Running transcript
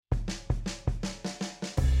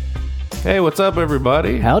Hey, what's up,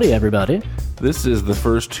 everybody? Howdy, everybody. This is the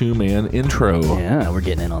first two-man intro. Yeah, we're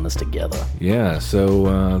getting in on this together. Yeah,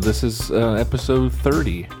 so this is episode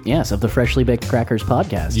 30. Yes, of the Freshly Baked Crackers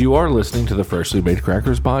podcast. You are listening to the Freshly Baked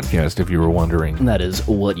Crackers podcast, if you were wondering. And that is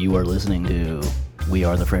what you are listening to. We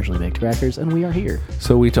are the Freshly Baked Crackers, and we are here.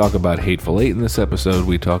 So we talk about Hateful Eight in this episode.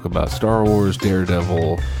 We talk about Star Wars,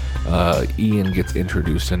 Daredevil. Ian gets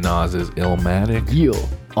introduced to Naz's Illmatic. Yo,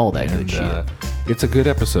 all that good shit. It's a good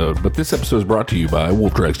episode, but this episode is brought to you by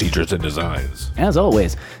Wolf Tracks Teachers and Designs. As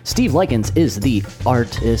always, Steve Likens is the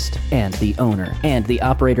artist and the owner and the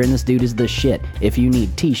operator, and this dude is the shit. If you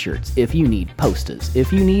need t-shirts, if you need posters,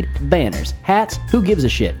 if you need banners, hats, who gives a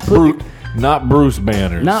shit? Not Bruce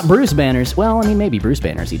Banners. Not Bruce Banners. Well, I mean, maybe Bruce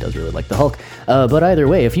Banners. He does really like the Hulk. But either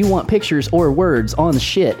way, if you want pictures or words on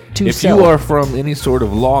shit to sell... If you are from any sort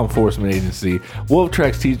of law enforcement agency, Wolf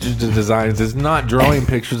Tracks Teachers and Designs is not drawing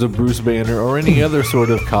pictures of Bruce Banner or any other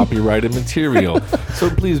sort of copyrighted material. So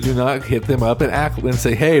please do not hit them up and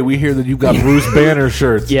say, hey, we hear that you've got Bruce Banner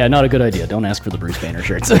shirts. Yeah, not a good idea. Don't ask for the Bruce Banner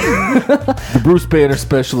shirts. The Bruce Banner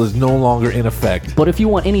special is no longer in effect. But if you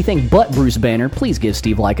want anything but Bruce Banner, please give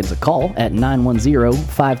Steve Likens a call at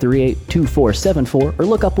 910-538-2474 or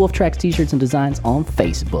look up Wolf Tracks T-Shirts and Designs on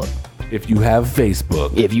Facebook. If you have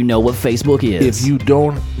Facebook. If you know what Facebook is. If you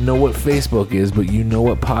don't know what Facebook is, but you know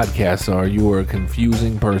what podcasts are, you are a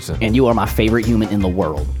confusing person. And you are my favorite human in the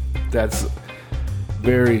world. That's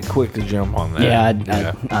very quick to jump on that.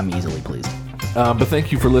 Yeah, I'm easily pleased. But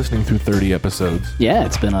thank you for listening through 30 episodes. Yeah,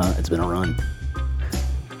 it's been a run.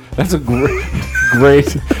 That's a great.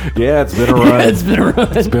 Yeah, it's been a run. Yeah, it's been a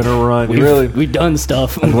run. It's been a run. We've done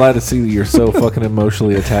stuff. I'm glad to see that you're so fucking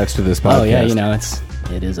emotionally attached to this podcast. Oh yeah,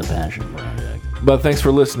 it is a passion project. But thanks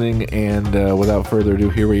for listening, and without further ado,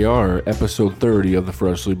 here we are, episode 30 of the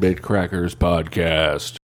Freshly Baked Crackers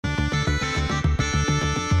podcast.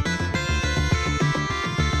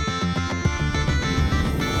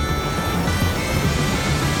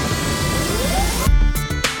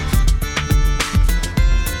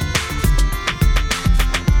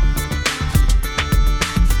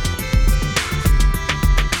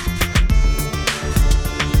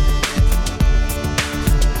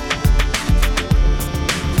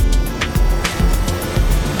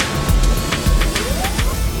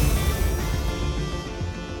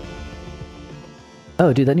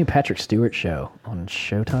 Oh, dude, that new Patrick Stewart show on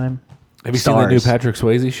Showtime. Have you seen the new Patrick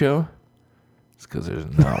Swayze show? It's because there's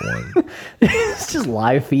not one. It's just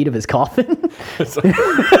live feed of his coffin. It's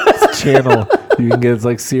a channel you can get. It's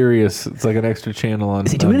like Sirius. It's like an extra channel on.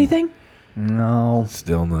 Is he doing anything? No.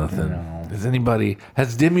 Still nothing. No.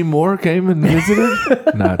 Has Demi Moore came and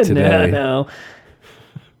visited? Not today. No.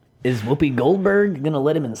 Is Whoopi Goldberg going to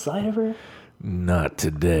let him inside of her? Not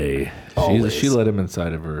today. Always. She let him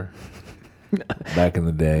inside of her back in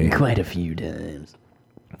the day. Quite a few times.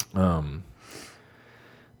 That's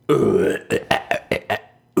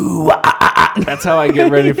how I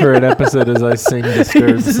get ready for an episode as I sing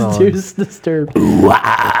Disturbed songs. Just Disturbed.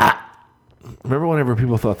 Remember whenever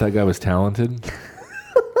people thought that guy was talented?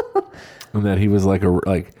 And that he was like he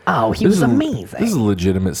was amazing. This is a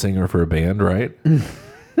legitimate singer for a band, right?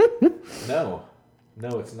 No,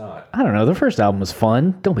 it's not. I don't know. The first album was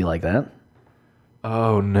fun. Don't be like that.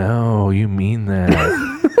 Oh no, you mean that?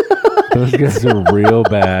 Those guys are real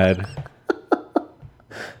bad.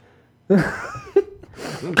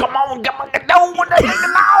 Come on, you fucking you don't know what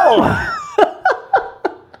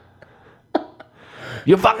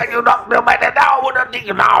do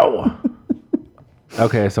you know?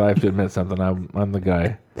 Okay, so I have to admit something. I'm the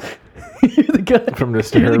guy. You're the guy from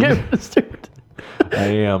Disturbed. You're the guy from Disturbed. I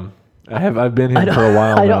am. I've been him for a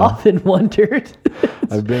while now. I often wondered.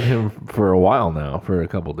 I've been him for a while now, for a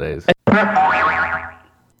couple days.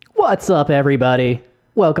 What's up, everybody?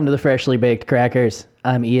 Welcome to the Freshly Baked Crackers.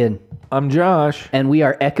 I'm Ian. I'm Josh. And we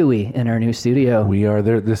are echoey in our new studio. We are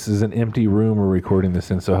there. This is an empty room we're recording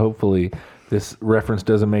this in, so hopefully this reference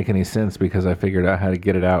doesn't make any sense because I figured out how to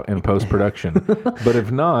get it out in post-production. But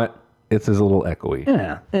if not, it's a little echoey.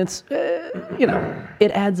 Yeah, it's,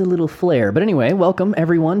 it adds a little flair. But anyway, welcome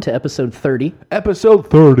everyone to episode 30. Episode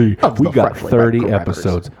 30. We got Freshly 30 Baked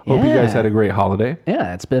episodes. Crackers. Hope you guys had a great holiday.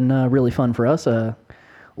 Yeah, it's been really fun for us.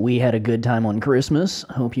 We had a good time on Christmas.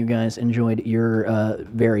 Hope you guys enjoyed your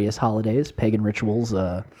various holidays, pagan rituals,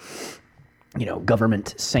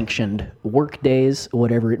 government-sanctioned work days,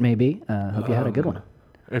 whatever it may be. Hope you had a good one.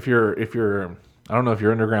 If you're, I don't know if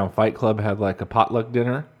your Underground Fight Club had like a potluck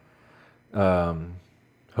dinner.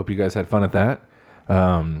 Hope you guys had fun at that.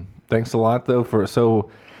 Thanks a lot though so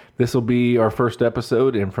this will be our first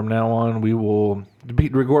episode, and from now on we will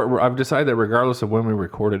I've decided that regardless of when we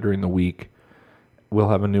record it during the week, we'll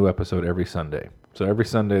have a new episode every Sunday. So every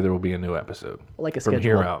Sunday there will be a new episode. Like a from schedule.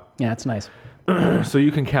 here out. Yeah, that's nice. So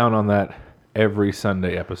you can count on that every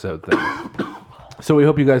Sunday episode thing. So we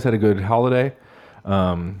hope you guys had a good holiday,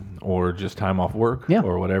 or just time off work, Yeah.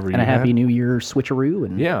 or whatever. And a Happy New Year switcheroo.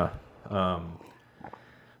 And Yeah.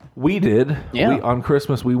 We did. Yeah. On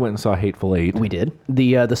Christmas, we went and saw Hateful Eight. we did.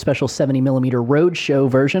 The special 70mm Roadshow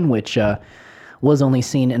version, which was only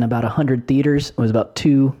seen in about 100 theaters. It was about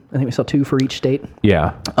 2. I think we saw 2 for each state.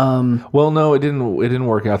 Yeah. Well, no, it didn't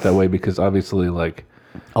work out that way because obviously, like,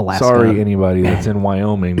 Alaska. sorry anybody that's in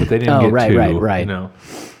Wyoming, but they didn't get right, 2. right. You know,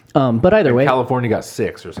 But either way. California got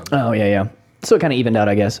 6 or something. Oh, yeah. So it kind of evened out,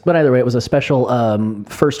 I guess. But either way, it was a special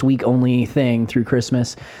first week only thing through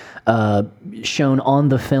Christmas, shown on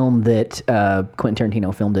the film that Quentin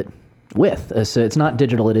Tarantino filmed it with. So it's not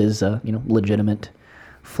digital; it is legitimate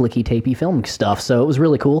flicky tapey film stuff. So it was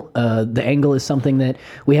really cool. The angle is something that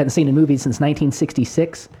we hadn't seen in movies since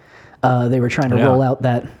 1966. They were trying to roll out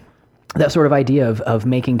that sort of idea of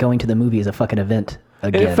making going to the movies a fucking event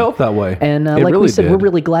again. It felt that way. And It like really we said, did. we're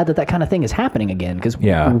really glad that kind of thing is happening again because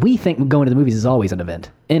we think going to the movies is always an event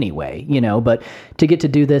anyway, But to get to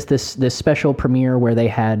do this special premiere where they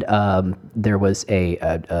had there was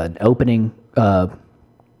an opening.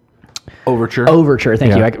 Overture.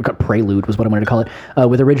 Thank you. Prelude was what I wanted to call it.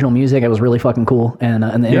 With original music, it was really fucking cool. And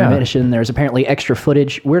the intermission, there's apparently extra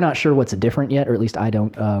footage. We're not sure what's different yet, or at least I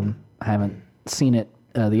don't. I haven't seen it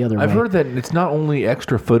the other way. I've heard that it's not only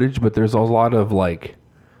extra footage, but there's a lot of like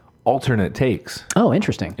alternate takes Oh,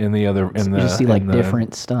 interesting. in the other. You just see like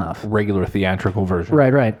different stuff. regular theatrical version.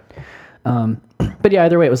 Right. But yeah,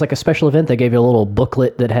 either way, it was like a special event. They gave you a little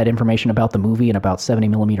booklet that had information about the movie and about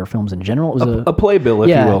 70mm films in general. It was A playbill, if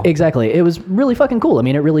you will. exactly. It was really fucking cool. I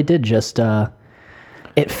mean, it really did just.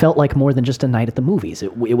 It felt like more than just a night at the movies.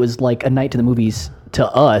 It was like a night to the movies to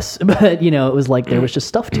us, but it was like there was just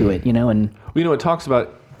stuff to it, and It talks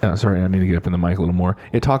about. Sorry, I need to get up in the mic a little more.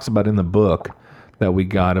 It talks about in the book that we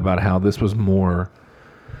got about how this was more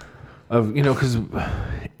of because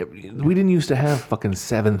we didn't used to have fucking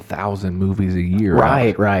 7,000 movies a year.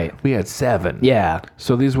 out. Right. We had 7. Yeah.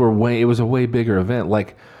 So these were it was a way bigger event.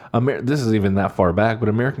 Like this is even that far back, but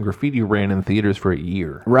American Graffiti ran in theaters for a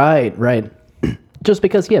year. Right. Just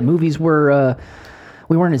because, movies were,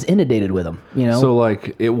 we weren't as inundated with them, So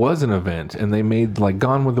like it was an event, and they made like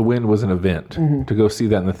Gone with the Wind was an event to go see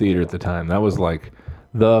that in the theater at the time. That was like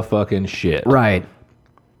the fucking shit. Right.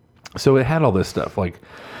 So it had all this stuff. Like,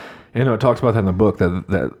 it talks about that in the book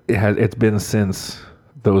that it's been since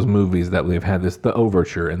those movies that we've had the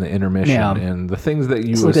overture and the intermission and the things that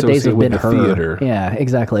you It's like the days associate of with the Ben-Hur. theater. Yeah,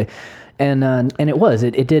 exactly. And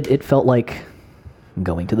it felt like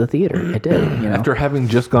going to the theater. It did, After having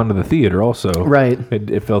just gone to the theater also. Right.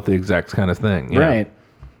 It felt the exact kind of thing. Right.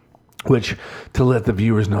 Which, to let the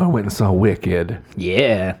viewers know, I went and saw Wicked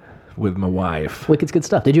Yeah. with my wife. Wicked's good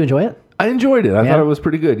stuff. Did you enjoy it? I enjoyed it. I Yeah. thought it was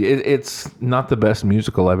pretty good. It's not the best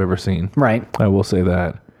musical I've ever seen. Right. I will say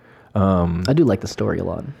that. I do like the story a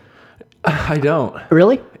lot. I don't.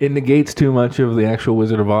 Really? It negates too much of the actual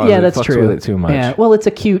Wizard of Oz. Yeah, It that's fucks true. with it too much. Yeah. Well, it's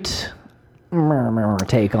a cute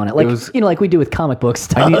take on it. Like, was- like we do with comic book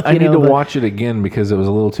stuff. I need to but- watch it again because it was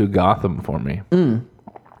a little too Gotham for me.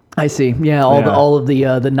 I see. Yeah, all Yeah.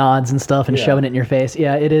 of the nods and stuff and shoving it in your face.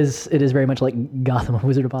 Yeah, it is very much like Gotham and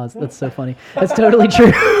Wizard of Oz. That's so funny. That's totally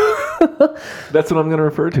true. That's what I'm going to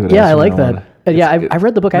refer to it Yeah, as I from like now on. that. Yeah, I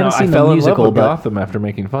read the book. I haven't seen I fell the in musical, love with but Gotham after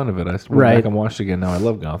making fun of it. I went Right. back and watched it again. Now I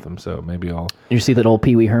love Gotham, so maybe I'll... you see that old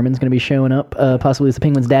Pee Wee Herman's going to be showing up, possibly as the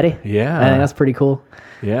Penguin's daddy. Yeah. I think that's pretty cool.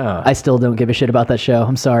 Yeah. I still don't give a shit about that show.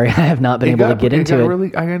 I'm sorry, I have not been able to get into it.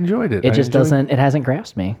 Really, I enjoyed it. It just doesn't. It hasn't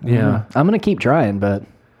grasped me. Yeah. I'm gonna keep trying, but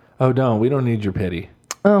Oh, don't. We don't need your pity.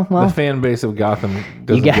 oh well. The fan base of Gotham You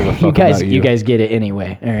doesn't give a guys, fuck about you. you guys get it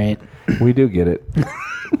anyway. All right. We do get it.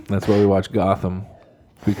 That's why we watch Gotham,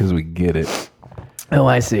 because we get it. Oh,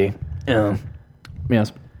 I see.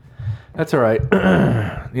 Yes. That's all right.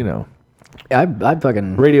 I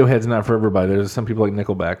fucking. Radiohead's not for everybody. There's some people like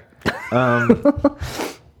Nickelback.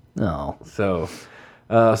 Oh.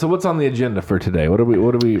 So what's on the agenda for today? What do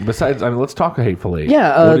we? Besides, let's talk a Hateful Eight.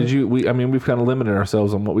 Yeah, What did you? We've kind of limited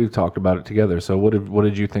ourselves on what we've talked about it together. So what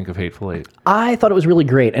did you think of Hateful Eight? I thought it was really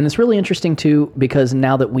great, and it's really interesting too because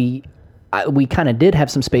now that we kind of did have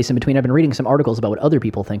some space in between. I've been reading some articles about what other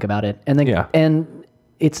people think about it, and and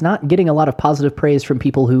it's not getting a lot of positive praise from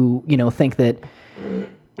people who think that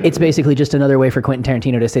it's basically just another way for Quentin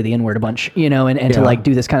Tarantino to say the N-word a bunch, and to like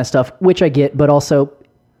do this kind of stuff, which I get, but also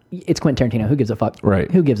it's Quentin Tarantino. Who gives a fuck?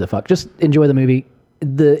 Right. Who gives a fuck? Just enjoy the movie.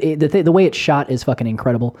 the way it's shot is fucking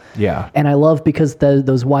incredible. Yeah. And I love because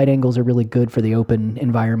those wide angles are really good for the open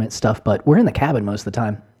environment stuff, but we're in the cabin most of the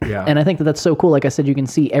time. Yeah. And I think that's so cool. Like I said, you can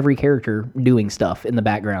see every character doing stuff in the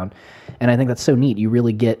background. And I think that's so neat. You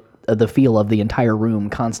really get the feel of the entire room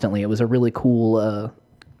constantly. It was a really cool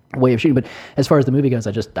way of shooting. But as far as the movie goes,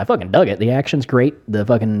 I fucking dug it. The action's great. The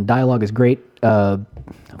fucking dialogue is great. Of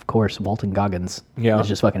course, Walton Goggins is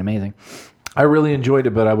just fucking amazing. I really enjoyed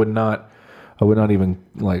it, but I wouldn't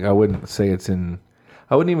even say it's in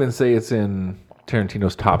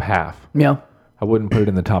Tarantino's top half. Yeah. I wouldn't put it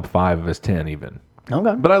in the top 5 of his 10 even.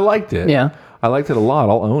 Okay. But I liked it. Yeah. I liked it a lot.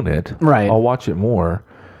 I'll own it. Right. I'll watch it more.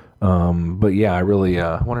 But yeah, I really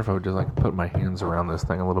wonder if I would just like put my hands around this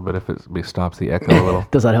thing a little bit if it stops the echo a little.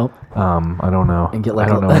 Does that help? I don't know. And get like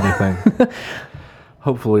I don't know anything.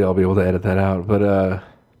 Hopefully I'll be able to edit that out. But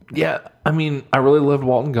yeah, I mean, I really loved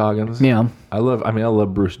Walton Goggins. Yeah. I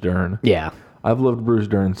love Bruce Dern. Yeah. I've loved Bruce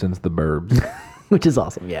Dern since The Burbs. Which is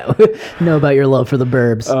awesome, yeah. Know about your love for the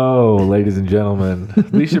Burbs. Oh, ladies and gentlemen.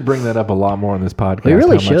 We should bring that up a lot more on this podcast. We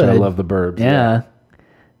really how much I should. love The Burbs. Yeah.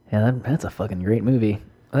 Yeah, that's a fucking great movie.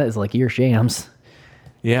 That is like your shams.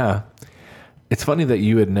 Yeah. It's funny that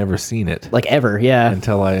you had never seen it. Like ever, yeah.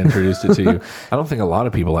 Until I introduced it to you. I don't think a lot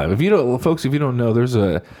of people have. If you don't know, there's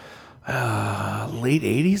a late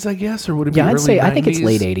 80s, I guess, or would it be early 90s? I think it's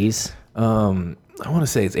late 80s. I want to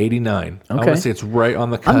say it's 89. I Okay. want to say it's right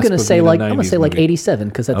on the cusp. I'm gonna say like 90s 87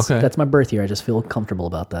 because Okay. that's my birth year. I just feel comfortable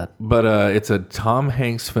about that. But it's a Tom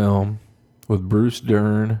Hanks film with Bruce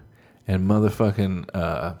Dern and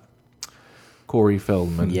motherfucking Corey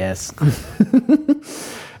Feldman. Yes.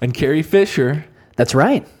 And Carrie Fisher That's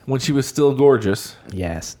right. when she was still gorgeous.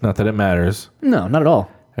 Yes. Not that it matters. No, not at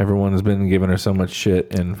all. Everyone has been giving her so much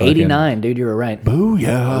shit. And fucking 89, dude, you were right.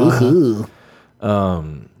 Booyah.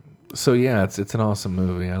 Woohoo. So yeah, it's an awesome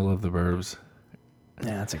movie. I love The Burbs.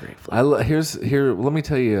 Yeah, that's a great flick. Let me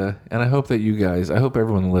tell you, and I hope that you guys, I hope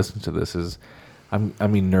everyone that listens to this is, I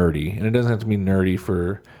mean nerdy, and it doesn't have to be nerdy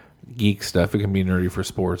for geek stuff. It can be nerdy for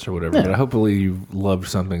sports or whatever. Yeah. But hopefully you've loved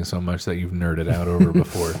something so much that you've nerded out over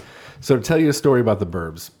before. So to tell you a story about The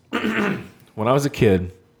Burbs, when I was a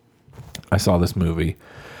kid, I saw this movie,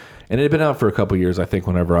 and it had been out for a couple years. I think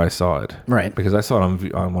whenever I saw it, Right. because I saw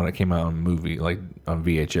it on when it came out on movie, like on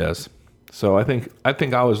VHS. So I think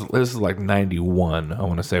I was, this is like 91, I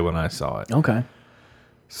want to say, when I saw it. Okay.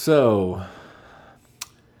 So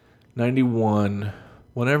 91,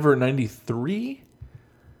 93,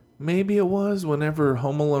 maybe it was, whenever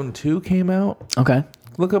Home Alone 2 came out. Okay.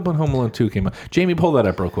 Look up when Home Alone 2 came out. Jamie, pull that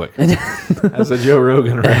up real quick. As a Joe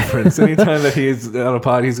Rogan reference. Anytime that he's on a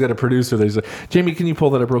pod, he's got a producer. There's a, Jamie, can you pull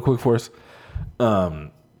that up real quick for us?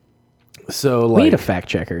 So like, We need a fact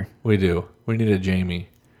checker. we do. We need a Jamie.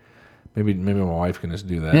 Maybe my wife can just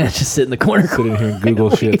do that. Yeah, just sit in the corner. Sit in here and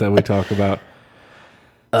Google shit that we talk about.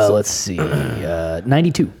 Let's see.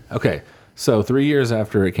 92. Okay, so 3 years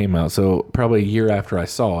after it came out, so probably a year after I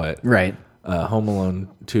saw it, Right. Home Alone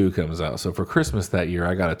 2 comes out. So for Christmas that year,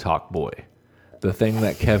 I got a Talk Boy, the thing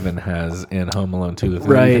that Kevin has in Home Alone 2, the thing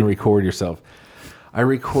that you can record yourself. I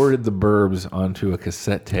recorded The Burbs onto a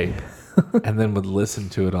cassette tape and then would listen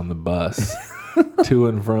to it on the bus to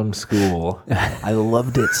and from school. I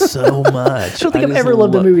loved it so much. I don't think I've ever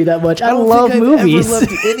loved a movie that much. I love movies. I've ever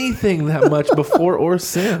loved anything that much before or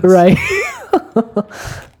since. Right.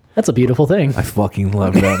 That's a beautiful thing. I fucking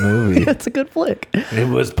loved that movie. It's a good flick. It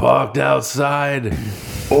was parked outside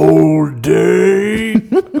all day.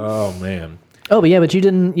 Oh man. Oh, but yeah, but you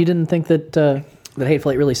didn't think that that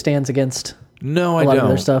Hateful Eight really stands against No, I a lot don't. of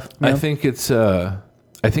their stuff. I No? think it's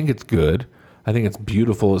good. I think it's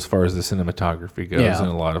beautiful as far as the cinematography goes, Yeah. and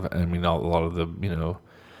a lot of the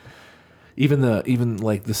even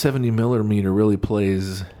like the 70 millimeter really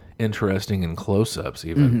plays interesting in close-ups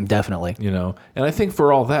even. Definitely. And I think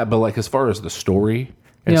for all that, but like as far as the story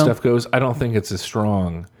and Yeah. stuff goes, I don't think it's as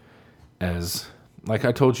strong as, like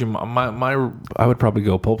I told you, my I would probably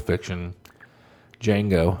go Pulp Fiction,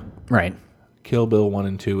 Django, Right. Kill Bill 1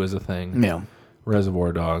 and 2 is a thing, Yeah.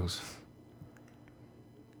 Reservoir Dogs,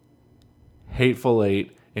 Hateful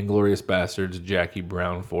Eight, Inglourious Bastards, Jackie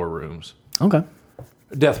Brown, 4 Rooms, Okay.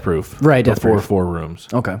 Death Proof, Right, Death before Proof. 4 Rooms.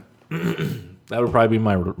 Okay. That would probably be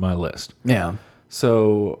my list. Yeah.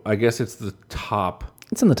 So I guess it's the top.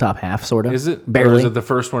 It's in the top half, sort of. Is it? Or Barely. is it the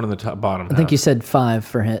first one in the top bottom? I think you said 5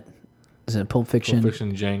 for hit. Is it Pulp Fiction? Pulp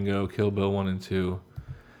Fiction, Django, Kill Bill 1 and 2,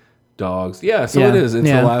 Dogs. Yeah, so Yeah, it is. It's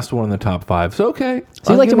yeah. the last one in the top 5. So okay.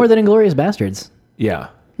 So you liked it more than Inglourious Bastards? Yeah.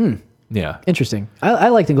 Yeah. Interesting. I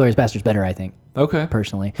liked Inglourious Bastards better, I think, Okay.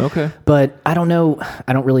 personally. Okay. But I don't know.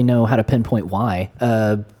 I don't really know how to pinpoint why,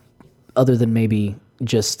 other than maybe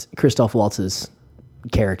just Christoph Waltz's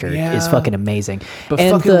character is Yeah. fucking amazing. But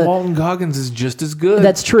and fucking Walton Goggins is just as good.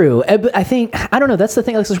 That's true. But I think, I don't know, that's the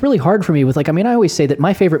thing. Like, it's really hard for me with, like, I mean, I always say that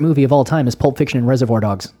my favorite movie of all time is Pulp Fiction and Reservoir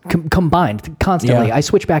Dogs combined constantly. Yeah. I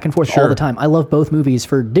switch back and forth all the time. I love both movies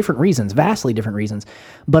for different reasons, vastly different reasons,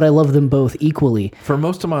 but I love them both equally. For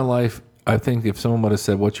most of my life, I think if someone would have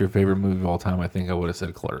said, "What's your favorite movie of all time?" I think I would have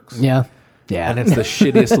said Clerks. Yeah. Yeah. And it's the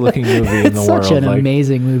shittiest looking movie in the world. It's such an Like,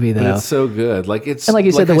 amazing movie, but though. it's so good. Like it's And like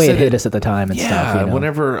you said, the I way it hit us at the time and yeah, stuff. You know?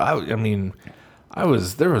 whenever I mean,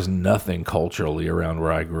 there was nothing culturally around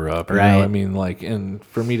where I grew up. You Right. know? I mean, like, and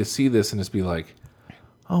for me to see this and just be like,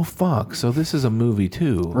 oh fuck, so this is a movie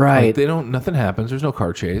too. Right. Like, nothing happens. There's no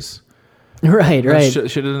car chase. Right, right. Shit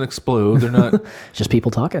doesn't explode. They're not. Just people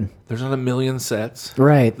talking. There's not a million sets.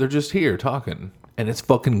 Right. They're just here talking, and it's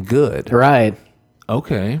fucking good. Right.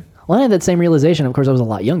 Okay. Well, I had that same realization. Of course, I was a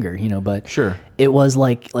lot younger, you know, but Sure. it was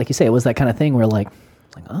like you say, it was that kind of thing where like,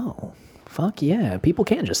 oh, fuck yeah, people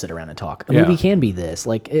can just sit around and talk. A Yeah. movie can be this.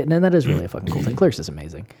 Like, and that is really a fucking cool thing. Clerks is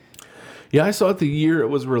amazing. Yeah, I saw it the year it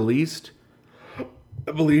was released.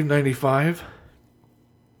 I believe 95.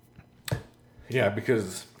 Yeah,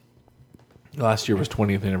 because last year was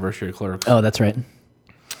 20th anniversary of Clerks. Oh, that's right.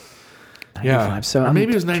 yeah. 95. So or I'm-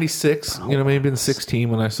 maybe it was 96. You know, maybe been 16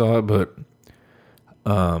 when I saw it, but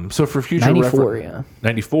so for future 94, reference, yeah.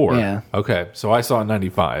 94. Yeah. Okay, so I saw it in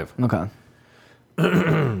 95. Okay.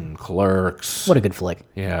 Clerks. What a good flick.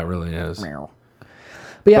 Yeah, it really is.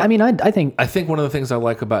 But yeah, I mean, I think I think one of the things I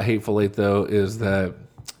like about Hateful Eight though is that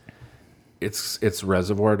it's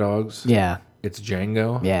Reservoir Dogs. yeah, It's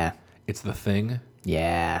Django. yeah, It's The Thing.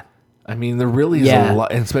 yeah. I mean, there really is Yeah. a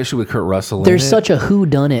lot, and especially with Kurt Russell. There's in such a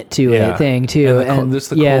whodunit to Yeah. it thing too, and just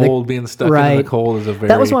the cold being stuck in the cold is a very.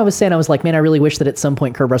 That was why I was saying, I was like, man, I really wish that at some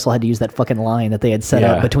point Kurt Russell had to use that fucking line that they had set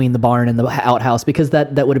Yeah. up between the barn and the outhouse, because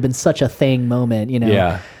that would have been such a thing moment, you know.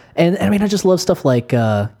 Yeah. And I mean, I just love stuff like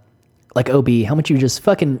OB, how much you just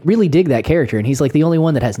fucking really dig that character, and he's like the only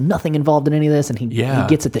one that has nothing involved in any of this, and he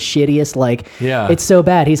gets it the shittiest. Like, Yeah. it's so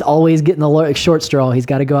bad. He's always getting the short straw. He's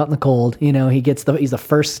got to go out in the cold. You know, he's the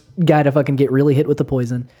first guy to fucking get really hit with the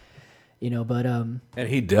poison. You know, but and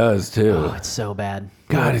he does too. oh, it's so bad.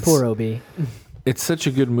 God, poor OB. It's such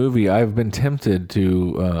a good movie. I've been tempted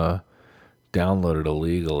to download it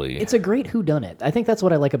illegally. It's a great whoudunit. I think that's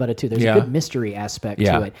what I like about it too. There's Yeah. a good mystery aspect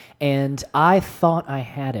Yeah. to it, and I thought I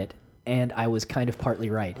had it, and I was kind of partly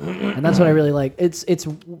right, and that's what I really like. It's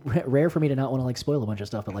rare for me to not want to like spoil a bunch of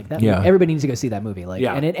stuff, but like that, Yeah. movie, everybody needs to go see that movie. Like,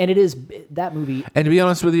 Yeah. and it is that movie. And to be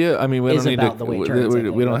honest with you, I mean, we Is don't need about to. the way it We, turns, I we,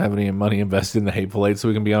 think, we don't but- have any money invested in the Hateful Eight, so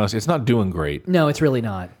we can be honest. It's not doing great. No, it's really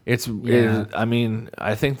not. I mean,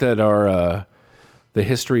 I think that our the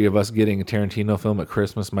history of us getting a Tarantino film at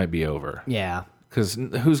Christmas might be over. Yeah, Because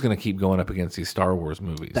who's going to keep going up against these Star Wars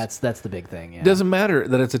movies? that's the big thing. Yeah, It doesn't matter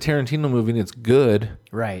that it's a Tarantino movie and it's good,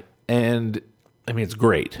 right. and I mean it's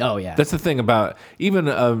great. Oh, yeah. That's the thing about even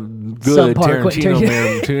a good Subpar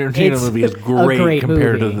Tarantino It's movie is a great, great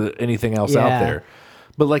compared movie. to anything else out Yeah. there.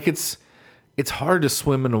 But like it's hard to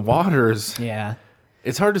swim in the waters. Yeah.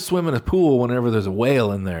 It's hard to swim in a pool whenever there's a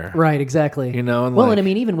whale in there. Right, exactly. You know, and well, like- and I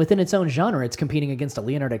mean, even within its own genre, it's competing against a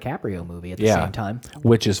Leonardo DiCaprio movie at the same time.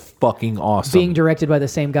 Which is fucking awesome. Being directed by the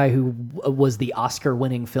same guy who was the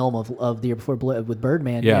Oscar-winning film of the year before with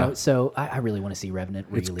Birdman. Yeah. You know? So I really want to see Revenant.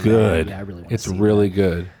 Really it's bad. good. Yeah, I really want to it's see really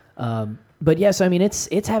good. But yes, I mean, it's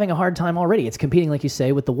having a hard time already. It's competing, like you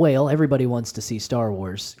say, with The Whale. Everybody wants to see Star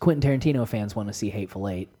Wars. Quentin Tarantino fans want to see Hateful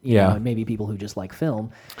Eight. You Yeah. know, and maybe people who just like film.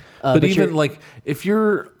 But even you're- like if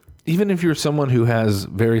you're someone who has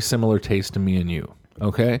very similar taste to me and you,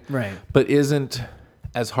 okay? Right. But isn't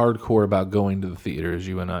as hardcore about going to the theater as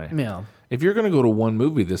you and I. Yeah. If you're going to go to one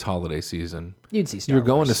movie this holiday season, You'd see Star you're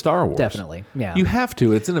going Wars. to Star Wars. Definitely. Yeah. You have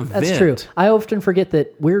to. It's an event. That's true. I often forget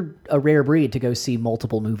that we're a rare breed to go see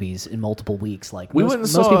multiple movies in multiple weeks. Like most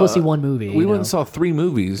people see one movie. We you went know? and saw 3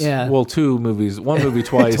 movies. Yeah. Well, 2 movies. One movie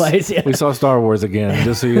twice. Twice, yeah. We saw Star Wars again,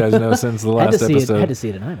 just so you guys know, since the had last to see episode. Had to see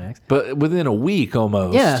it in IMAX. But within a week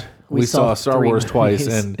almost, Yeah, we saw Star 3 Wars twice,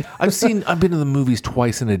 movies. and I've been to the movies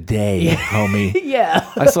twice in a day, homie. Yeah.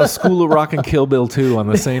 I saw School of Rock and Kill Bill 2 on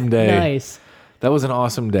the same day. Nice. That was an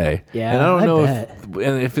awesome day. Yeah, and I don't I know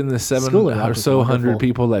bet. if in the 7 School of Rock or was so wonderful. 100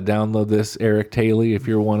 people that download this, Eric Taylor, if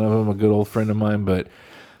you're one of them, a good old friend of mine, but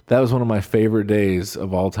that was one of my favorite days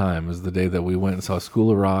of all time. Is the day that we went and saw School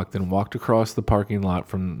of Rock, then walked across the parking lot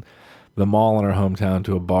from the mall in our hometown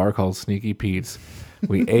to a bar called Sneaky Pete's.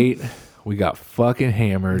 We ate. We got fucking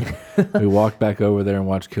hammered. We walked back over there and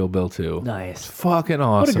watched Kill Bill 2. Nice. Fucking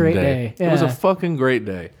awesome great day. It was a Yeah. fucking great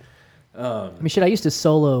day. I mean, shit, I used to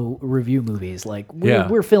solo review movies. Like, Yeah.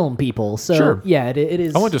 we're film people. So, Sure. yeah, it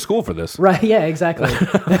is. I went to school for this. Right, yeah, exactly.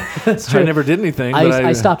 That's true. I never did anything. But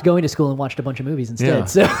I stopped going to school and watched a bunch of movies instead. Yeah.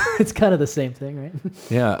 So it's kind of the same thing, right?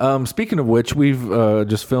 Yeah. Speaking of which, we've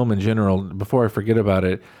just film in general. Before I forget about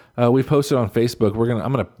it, we posted on Facebook.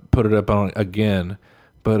 I'm gonna put it up on again.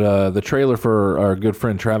 But the trailer for our good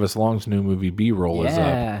friend Travis Long's new movie B-Roll is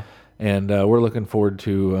Yeah. up, and we're looking forward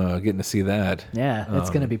to getting to see that. Yeah, it's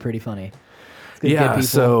going to be pretty funny. It's gonna get Yeah. people-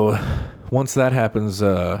 So once that happens,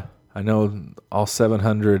 I know all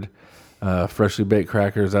 700 freshly baked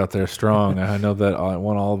crackers out there strong. I know that I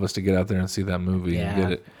want all of us to get out there and see that movie and Yeah.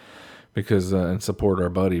 get it because and support our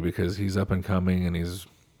buddy because he's up and coming and he's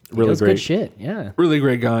he really does great. good shit. Yeah. Really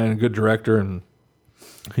great guy and a good director, and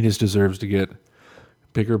he just deserves to get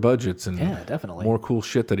bigger budgets and Yeah, definitely. more cool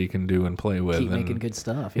shit that he can do and play with. Keep and, making good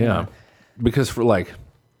stuff. yeah. Because for like,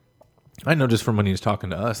 I know just from when he was talking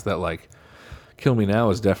to us that like, Kill Me Now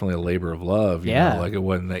is definitely a labor of love. You Yeah. know? Like it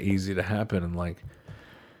wasn't that easy to happen, and like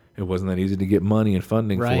it wasn't that easy to get money and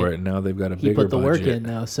funding Right. for it. And now they've got a He bigger put the budget. work in,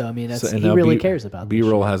 though. So, I mean, that's, And he now really cares about this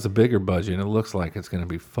B-roll has a bigger budget, and it looks like it's going to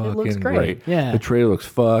be fucking looks great. Yeah. The trailer looks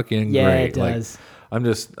fucking Yeah, great. it does.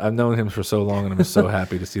 Like, I've known him for so long, and I'm just so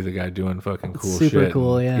happy to see the guy doing fucking cool shit. super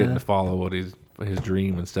cool, and yeah. Getting to follow what his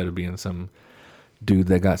dream instead of being some dude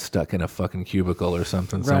that got stuck in a fucking cubicle or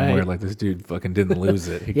something somewhere. Right. Like this dude fucking didn't lose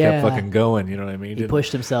it. He Yeah. kept fucking going. You know what I mean? He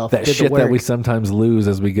pushed himself. That did the shit work. that we sometimes lose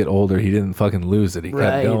as we get older. He didn't fucking lose it. He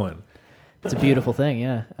Right. kept going. It's a beautiful thing.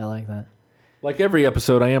 Yeah, I like that. Like every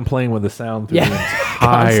episode, I am playing with the sound through Yeah. the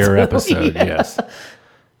entire Constantly, episode. yeah. Yes,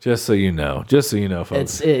 just so you know,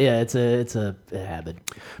 folks. It's a habit.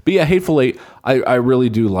 But yeah, Hateful Eight, I really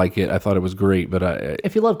do like it. I thought it was great, but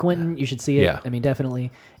If you love Quentin, you should see it. Yeah. I mean,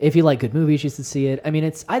 definitely. If you like good movies, you should see it. I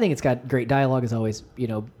mean, I think it's got great dialogue as always. You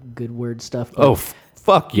know, good word stuff. but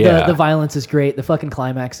fuck yeah, The violence is great. The fucking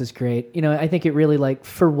climax is great. You know, I think it really like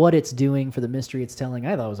for what it's doing, for the mystery it's telling.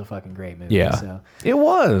 I thought it was a fucking great movie. yeah, So it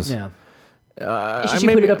was. yeah. I It's just you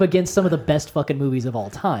put it up against some of the best fucking movies of all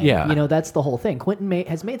time. Yeah. You know, that's the whole thing. Quentin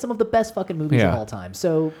has made some of the best fucking movies Yeah. of all time.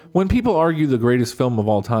 So, When people argue the greatest film of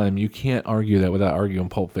all time, you can't argue that without arguing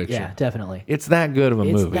Pulp Fiction. yeah, definitely. It's that good of a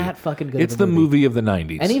It's movie. that fucking good It's of a the movie. movie of the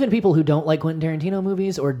 90s. And even people who don't like Quentin Tarantino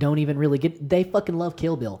movies or don't even really they fucking love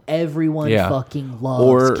Kill Bill. Everyone Yeah. fucking loves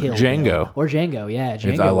Or Kill Django. Bill. Or Django, yeah.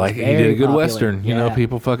 Django I like was it. He did very a good popular. Western. You know, Yeah.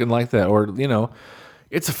 people fucking like that. Or, you know,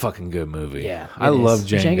 it's a fucking good movie. Yeah. I it is. love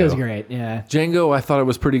Django. Django's great, yeah. Django, I thought it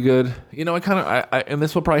was pretty good. You know, and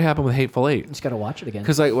this will probably happen with Hateful Eight. Just got to watch it again.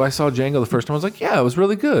 Because when I saw Django the first time, I was like, yeah, it was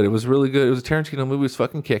really good. It was really good. It was a Tarantino movie. It was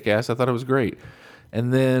fucking kick-ass. I thought it was great.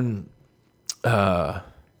 And then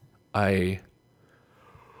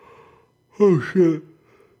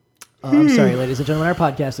I'm sorry, ladies and gentlemen. Our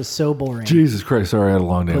podcast is so boring. Jesus Christ, sorry, I had a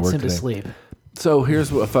long day at Puts work him to today. sleep. So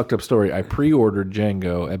here's a fucked up story. I pre-ordered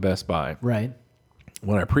Django at Best Buy. Right.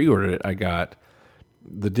 When I pre-ordered it, I got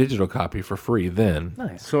the digital copy for free then.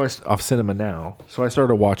 Nice. So off Cinema Now. So I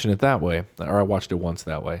started watching it that way, or I watched it once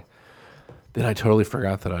that way. Then I totally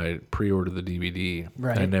forgot that I pre-ordered the DVD.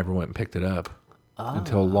 Right. I never went and picked it up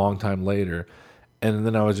until a long time later. And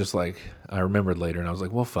then I was just like, I remembered later, and I was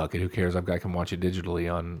like, well, fuck it. Who cares? I can watch it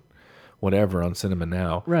digitally on whatever on Cinema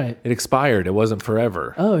Now. Right. It expired. It wasn't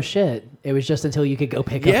forever. Oh, shit. It was just until you could go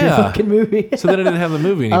pick up your Yeah. fucking movie. So then I didn't have the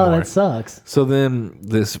movie anymore. Oh, that sucks. So then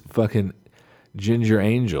this fucking Ginger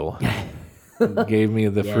Angel gave me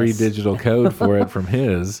the free Yes. digital code for it from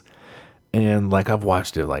his. And like I've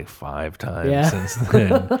watched it like 5 times Yeah. since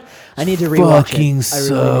then. I need to rewatch Fucking it. I really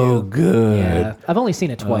so do. good. Yeah. I've only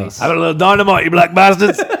seen it twice. Have a little dynamite, you black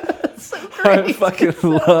bastards. I fucking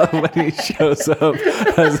love when he shows up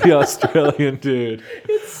as the Australian dude.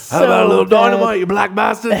 How about a little bad. dynamite, you black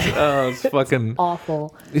bastards? Oh, it's fucking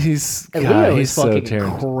Awful. He's And God, Leo he's is so fucking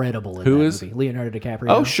talented. incredible in Who that is? movie. Leonardo DiCaprio.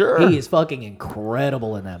 Oh, sure. He is fucking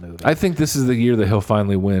incredible in that movie. I think this is the year that he'll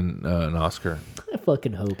finally win an Oscar. I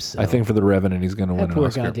fucking hope so. I think for The Revenant, he's going to win that an poor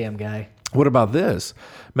Oscar. goddamn guy. What about this?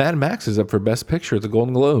 Mad Max is up for Best Picture at the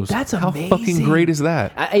Golden Globes. That's How amazing. fucking great is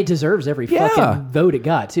that? It deserves every Yeah. fucking vote it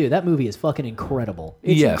got, too. That movie is fucking incredible.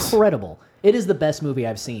 It's Yes. incredible. It is the best movie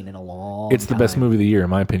I've seen in a long It's the best time. movie of the year, in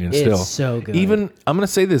my opinion. It's Still, so good. Even I'm going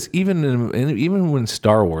to say this. Even when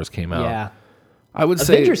Star Wars came out, Yeah. I would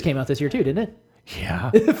say Avengers came out this year, too, didn't it? Yeah,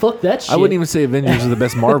 Fuck that shit. I wouldn't even say Avengers is the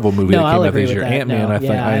best Marvel movie No, that I'll came out agree this with year. that. Ant Man, No, I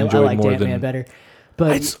think yeah, I enjoyed liked more Ant-Man than. better.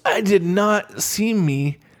 But I did not see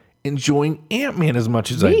me enjoying Ant Man as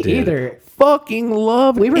much as I Me did. either. Fucking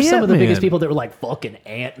love. we were some of the biggest Ant-Man. people that were like, fucking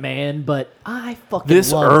Ant-Man, but I fucking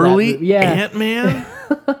This love early that movie. Yeah. Ant Man.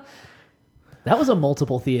 That was a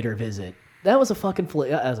multiple theater visit. That was a fucking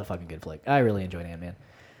flick. That was a fucking good flick. I really enjoyed Ant-Man.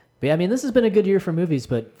 But yeah, I mean, this has been a good year for movies,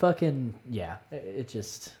 but fucking, yeah, it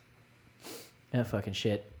just, that fucking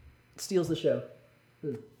shit steals the show.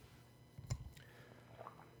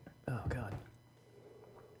 Oh, God.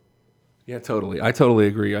 Yeah, totally. I totally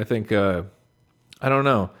agree. I think, I don't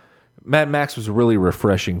know. Mad Max was a really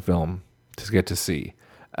refreshing film to get to see,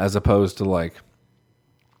 as opposed to like,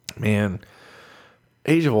 man,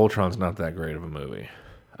 Age of Ultron's not that great of a movie.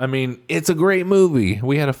 I mean, it's a great movie.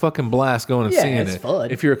 We had a fucking blast going and seeing it's it. fun.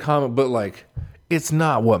 If you're a comic, but like, it's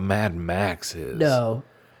not what Mad Max is. No.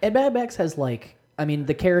 And Mad Max has like, I mean,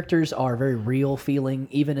 the characters are very real feeling,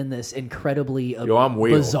 even in this incredibly I'm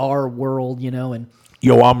real. bizarre world, you know, and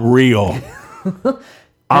Yo, I'm real.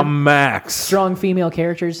 I'm Max. strong female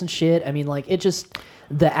characters and shit. I mean, like, it just,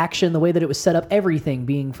 the action, the way that it was set up, everything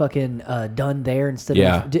being fucking done there instead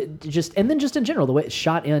Yeah. of just, and then just in general, the way it's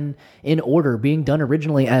shot in order, being done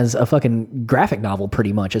originally as a fucking graphic novel,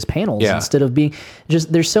 pretty much as panels Yeah. instead of being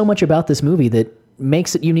just. There's so much about this movie that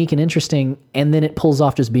makes it unique and interesting, and then it pulls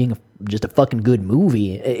off just being just a fucking good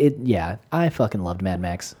movie. Yeah, I fucking loved Mad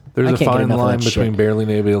Max. There's I a can't get fine enough of line that between shit. barely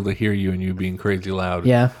being able to hear you and you being crazy loud.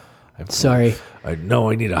 Yeah, sorry, I know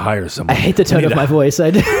I need to hire someone. I hate the tone of my voice.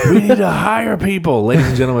 We need to hire people. Ladies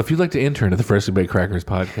and gentlemen, if you'd like to intern at the Freshly Baked Crackers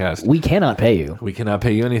podcast, We cannot pay you. we cannot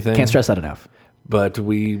pay you anything. Can't stress that enough. But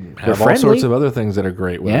we have all friendly. sorts of other things that are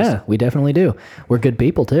great with us. Yeah, we definitely do. We're good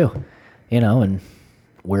people too, you know, and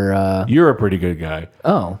we're You're a pretty good guy.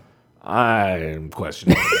 oh, I'm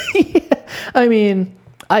questioning. I mean,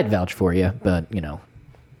 I'd vouch for you, but you know,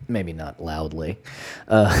 maybe not loudly.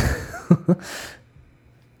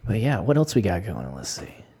 But yeah, what else we got going on? Let's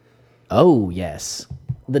see. Oh yes,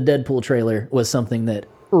 the Deadpool trailer was something that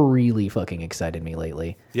really fucking excited me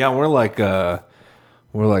lately. Yeah, we're like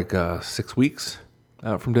 6 weeks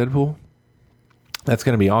out from Deadpool. That's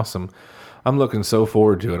gonna be awesome. I'm looking so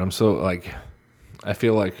forward to it. I'm so like, I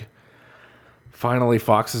feel like finally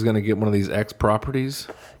Fox is gonna get one of these X properties,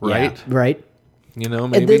 right? Yeah, right. You know,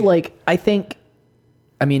 maybe. And then, like, I think,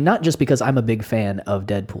 I mean, not just because I'm a big fan of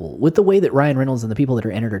Deadpool, with the way that Ryan Reynolds and the people that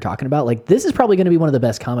are in it are talking about, like, this is probably going to be one of the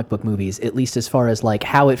best comic book movies, at least as far as, like,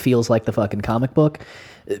 how it feels like the fucking comic book.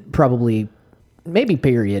 Probably, maybe,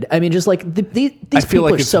 period. I mean, just, like, these people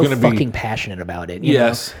like are it's so gonna be- fucking passionate about it. You know?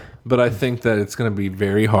 Yes, but I think that it's going to be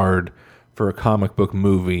very hard for a comic book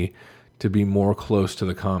movie to be more close to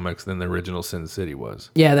the comics than the original Sin City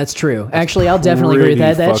was. Yeah, that's true. Actually, I'll definitely agree with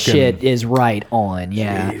that. pretty That fucking- shit is right on,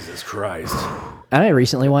 yeah. Jesus Christ. And I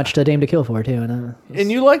recently watched A Dame to Kill For, too, and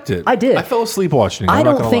And you liked it. I did. I fell asleep watching it. I I'm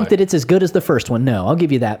not don't gonna think lie. that it's as good as the first one. No, I'll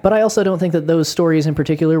give you that. But I also don't think that those stories in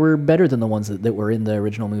particular were better than the ones that were in the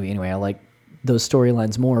original movie. Anyway, I like those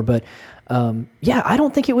storylines more. But yeah, I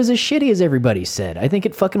don't think it was as shitty as everybody said. I think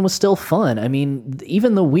it fucking was still fun. I mean,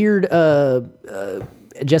 even the weird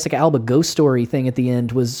Jessica Alba ghost story thing at the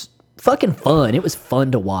end was fucking fun. It was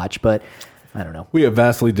fun to watch, but I don't know. We have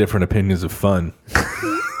vastly different opinions of fun.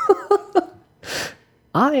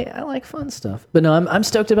 I like fun stuff. But no, I'm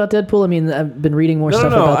stoked about Deadpool. I mean, I've been reading more No,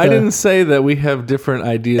 stuff no, about I the... didn't say that we have different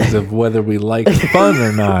ideas of whether we like fun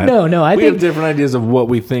or not. No, I we think- have different ideas of what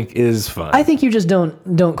we think is fun. I think you just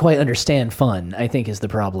don't quite understand fun, I think is the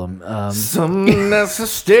problem. Some that's to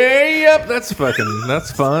stay up. That's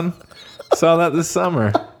fun. Saw that this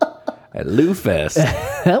summer at Lou Fest.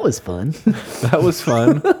 That was fun. That was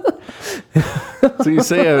fun. So you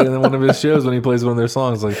say it in one of his shows when he plays one of their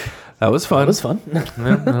songs, like, that was fun. It was fun. Yeah,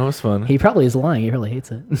 that was fun. He probably is lying. He really hates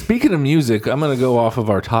it. Speaking of music, I'm going to go off of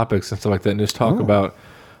our topics and stuff like that and just talk about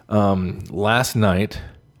last night,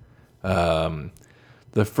 the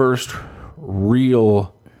first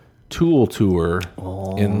real Tool tour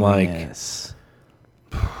in like Yes.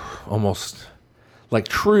 almost like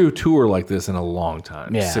true tour like this in a long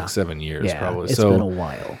time. Yeah. 6-7 years Yeah, probably. it's So been a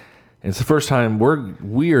while. it's the first time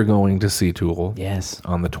we are going to see Tool. Yes.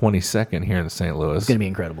 On the 22nd here in St. Louis. It's going to be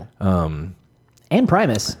incredible. And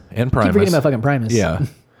Primus. And Keep forgetting Primus. about fucking Primus. Yeah.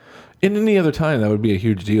 In any other time, that would be a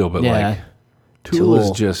huge deal. But Yeah. like, Tool is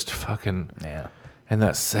Tool. just fucking. Yeah. And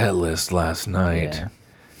that set list last night. Yeah.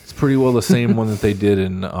 It's pretty well the same one that they did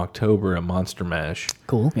in October at Monster Mash,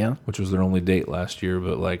 Cool. Yeah. which was their only date last year.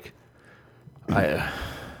 But like,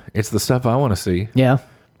 it's the stuff I want to see. Yeah.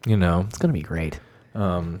 You know. It's going to be great.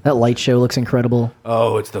 That light show looks incredible.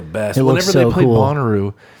 Oh, it's the best. It looks Whenever so they played cool.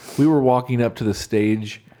 Bonnaroo, we were walking up to the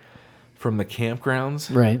stage from the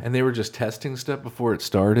campgrounds, Right. And they were just testing stuff before it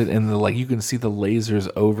started, and like you can see the lasers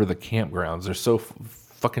over the campgrounds. They're so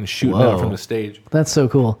fucking shooting out Whoa. from the stage. That's so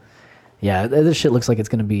cool. Yeah, this shit looks like it's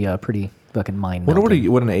going to be pretty fucking mind Wonder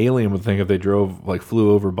melting. what an alien would think if they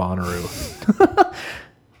flew over Bonnaroo.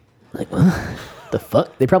 The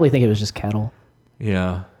fuck? They probably think it was just cattle.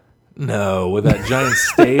 Yeah, No, with that giant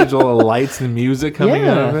stage, all the lights and music coming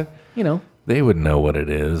out of it. You know, They would know what it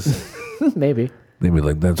is. maybe. They'd be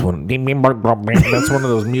like, that's one of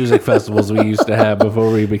those music festivals we used to have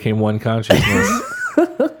before we became one consciousness.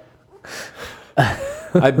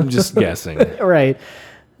 I'm just guessing. Right.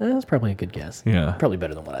 That's probably a good guess. Yeah. Probably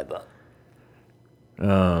better than what I thought.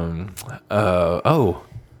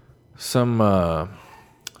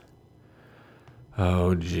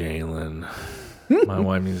 Jalen. My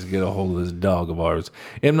wife needs to get a hold of this dog of ours.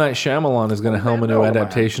 M. Night Shyamalan is going to helm a new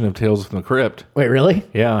adaptation of Tales from the Crypt. Wait, really?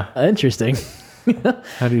 Yeah. Interesting.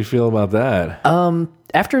 How do you feel about that?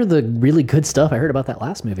 After the really good stuff I heard about that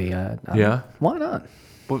last movie, Yeah? why not?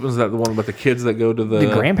 What was that, the one about the kids that go to the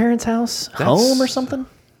Grandparents' house? Home or something?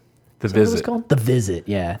 The Is that what it's Visit? called? The Visit,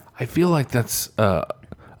 yeah. I feel like that's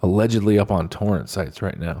allegedly up on torrent sites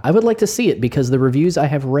right now. I would like to see it because the reviews I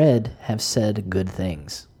have read have said good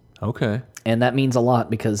things. Okay. And that means a lot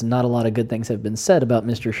because not a lot of good things have been said about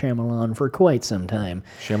Mr. Shyamalan for quite some time.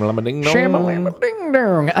 Shamalama-ding-dong.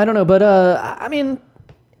 Shyamalan-ding-dong. I don't know, but I mean,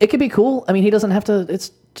 it could be cool. I mean, he doesn't have to.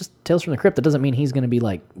 It's just Tales from the Crypt. That doesn't mean he's going to be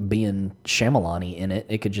like being Shyamalan-y in it.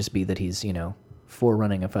 It could just be that he's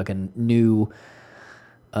forerunning a fucking new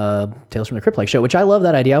Tales from the Crypt like show, which I love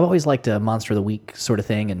that idea. I've always liked a Monster of the Week sort of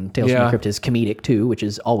thing, and Tales from Yeah. the Crypt is comedic too, which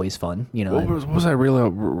is always fun. What was I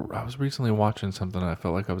was recently watching something and I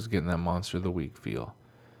felt like I was getting that Monster of the Week feel.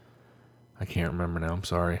 I can't remember now. I'm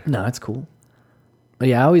sorry. No, it's cool. But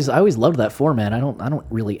yeah, I always loved that format. I don't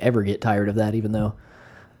really ever get tired of that, even though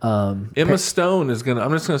Emma Stone is gonna.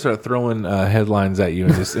 I'm just gonna start throwing headlines at you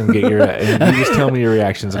and get your. And you just tell me your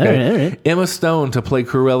reactions. Okay. All right. Emma Stone to play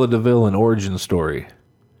Cruella de Vil in Origin Story.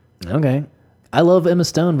 Okay. I love Emma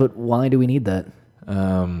Stone, but why do we need that? I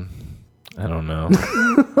don't know.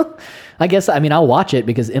 I guess, I mean, I'll watch it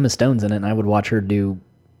because Emma Stone's in it, and I would watch her do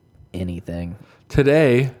anything.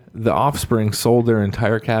 Today, The Offspring sold their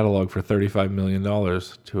entire catalog for $35 million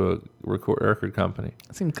to a record company.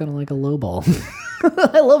 That seems kind of like a low ball.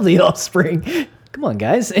 I love The Offspring. Come on,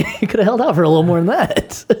 guys. You could have held out for a little more than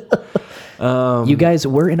that. You guys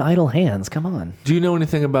were in idle hands. Come on. Do you know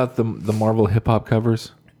anything about the Marvel hip hop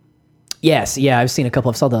covers? Yes. Yeah, I've seen a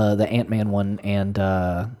couple. I saw the Ant-Man one, and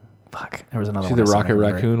there was another See one. the I Rocket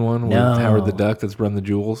remember. Raccoon one No. with Howard the Duck that's run the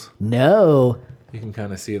jewels? No. You can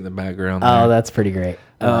kind of see it in the background Oh, there. that's pretty great.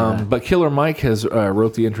 But Killer Mike has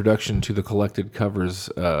wrote the introduction to the Collected Covers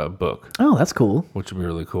book, Oh, that's cool. which would be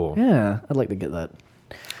really cool. Yeah, I'd like to get that.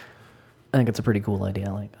 I think it's a pretty cool idea.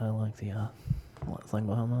 I like the thing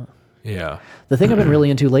behind that. Yeah. The thing I've been really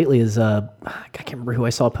into lately is I can't remember who I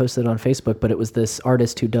saw posted on Facebook, but it was this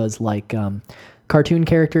artist who does like cartoon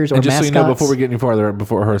characters or And just mascots. so you know, before we get any farther,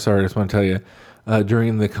 sorry, I just want to tell you,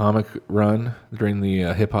 during the comic run, during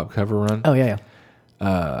the hip hop cover run, Oh yeah.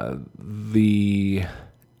 the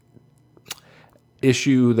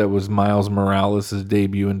issue that was Miles Morales'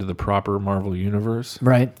 debut into the proper Marvel universe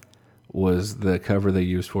Right. was the cover they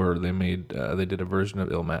used for. They did a version of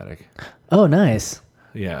Illmatic. Oh, nice.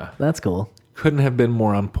 Yeah. That's cool. Couldn't have been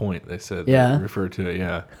more on point, they said. Yeah. They referred to it,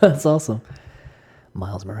 yeah. That's awesome.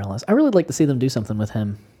 Miles Morales. I really like to see them do something with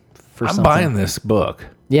him. For I'm something. buying this book.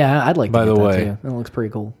 Yeah, I'd like to. By get the that way. too. That looks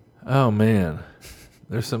pretty cool. Oh, man.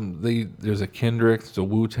 There's a Kendrick, there's a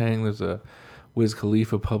Wu-Tang, there's a Wiz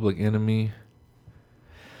Khalifa, Public Enemy.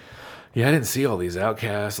 Yeah, I didn't see all these.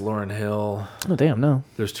 Outkast, Lauryn Hill. Oh damn, no.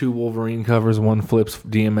 There's 2 Wolverine covers. One flips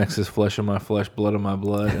DMX's Flesh of My Flesh, Blood of My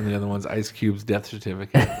Blood, and the other one's Ice Cube's Death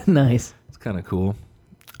Certificate. Nice. It's kind of cool.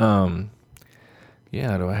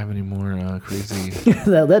 Yeah, do I have any more crazy...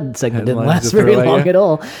 that segment didn't Headlines last to throw very at long you? at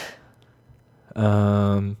all.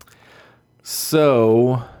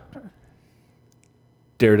 So,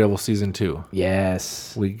 Daredevil Season 2.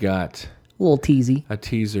 Yes. We got A little teasy. a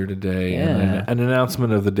teaser today Yeah. and an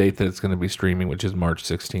announcement of the date that it's going to be streaming, which is March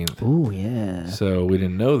 16th. Ooh, yeah. So we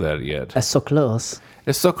didn't know that yet. That's so close.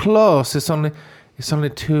 It's so close. It's only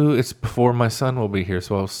 2. It's before my son will be here,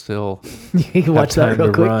 so I'll still You can watch have that time real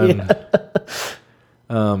to quick. run.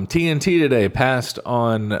 Yeah. TNT today passed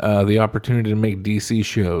on the opportunity to make DC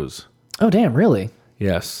shows. Oh, damn, really?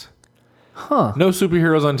 Yes. Huh. No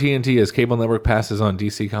superheroes on TNT as cable network passes on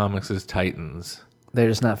DC Comics' Titans. They're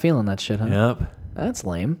just not feeling that shit, huh? Yep. That's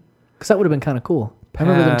lame. Because that would have been kind of cool. I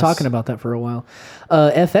remember them Pass. talking about that for a while.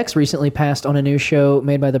 FX recently passed on a new show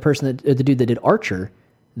made by the dude that did Archer,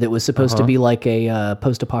 that was supposed to be like a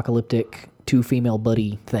post-apocalyptic 2 female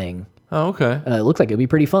buddy thing. Oh, okay. It looks like it'd be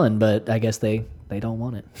pretty fun, but I guess they don't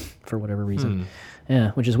want it for whatever reason.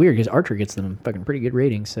 Yeah, which is weird because Archer gets them fucking pretty good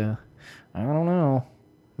ratings. So I don't know.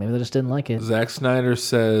 Maybe they just didn't like it. Zack Snyder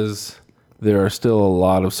says there are still a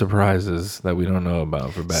lot of surprises that we don't know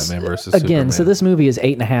about for Batman versus Again, Superman. so this movie is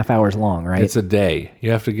 8.5 hours long, right? It's a day. You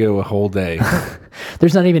have to go a whole day.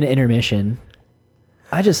 There's not even an intermission.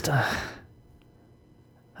 I'm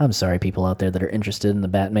sorry, people out there that are interested in the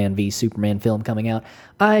Batman v Superman film coming out.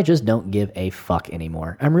 I just don't give a fuck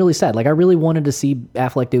anymore. I'm really sad. Like, I really wanted to see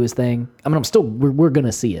Affleck do his thing. I mean, we're going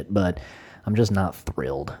to see it, but I'm just not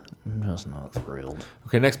thrilled.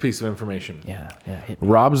 Okay, next piece of information. Yeah, hit me.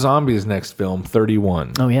 Rob Zombie's next film,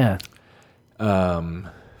 31. Oh, yeah.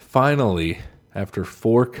 Finally, after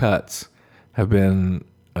 4 cuts have been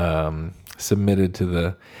submitted to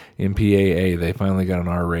the MPAA, they finally got an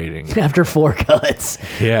R rating. After 4 cuts.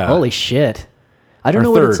 Yeah. Holy shit. I don't Or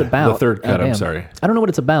know what it's third. about. The third cut, I'm damn. sorry. I don't know what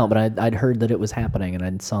it's about, but I'd heard that it was happening, and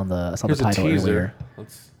I saw the Here's title a teaser. earlier.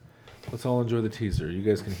 Let's all enjoy the teaser. You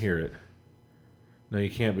guys can hear it. No, you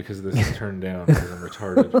can't because this is turned down because I'm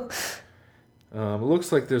retarded. It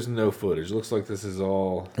looks like there's no footage. It looks like this is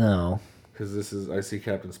all... Oh. Because I see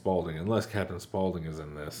Captain Spaulding. Unless Captain Spaulding is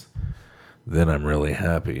in this, then I'm really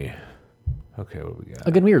happy. Okay, what we got?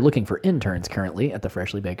 Again, we are looking for interns currently at the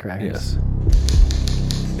Freshly Baked Crackers. Yes.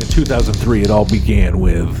 In 2003, it all began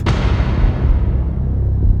with...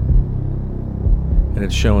 And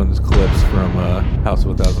it's showing clips from House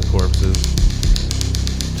of a Thousand Corpses.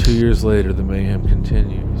 2 years later, the mayhem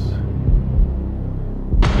continues.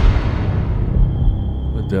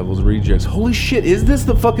 The Devil's Rejects. Holy shit, is this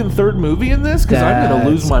the fucking third movie in this? Because I'm going to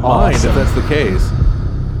lose my mind if that's the case.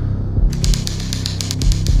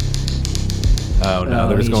 Oh, no,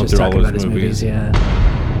 they're just going through all those movies. Yeah.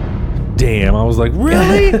 Damn, I was like,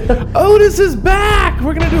 really? Otis is back!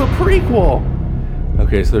 We're going to do a prequel.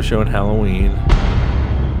 Okay, so they're showing Halloween.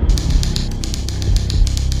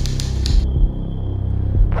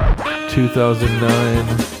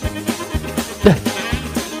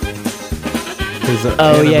 $2009.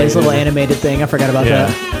 Oh, yeah, his little animated thing. I forgot about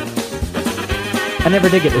that. I never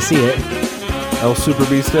did get to see it. El Super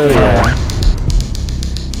Beasto, yeah.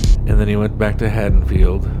 And then he went back to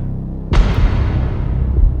Haddonfield.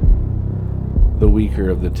 The weaker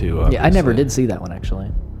of the two, obviously. Yeah, I never did see that one,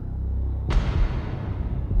 actually.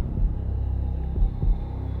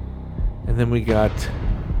 And then we got...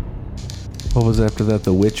 What was after that?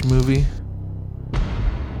 The Witch movie?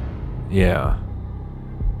 Yeah.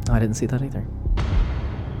 Oh, I didn't see that either.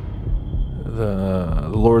 The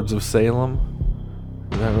Lords of Salem?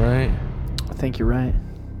 Is that right? I think you're right.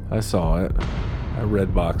 I saw it. I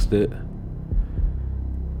red boxed it.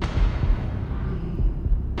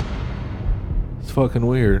 It's fucking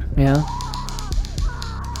weird. Yeah.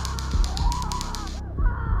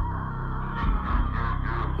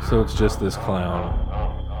 So it's just this clown.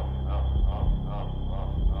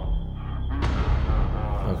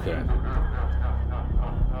 Okay.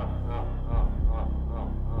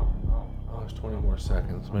 Oh, there's 20 more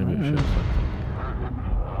seconds. Maybe I should have something.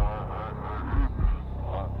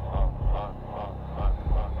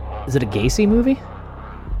 Is it a Gacy movie?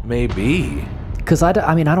 Maybe. Because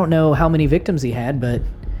I mean, I don't know how many victims he had, but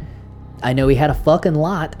I know he had a fucking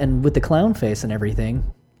lot, and with the clown face and everything.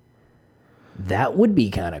 That would be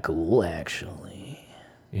kind of cool, actually.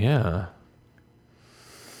 Yeah.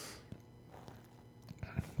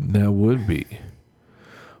 That would be.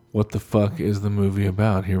 What the fuck is the movie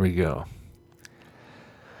about? Here we go.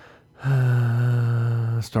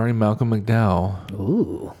 Starring Malcolm McDowell.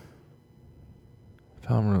 Ooh.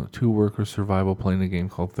 Found 2 workers survival playing a game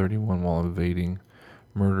called 31 while evading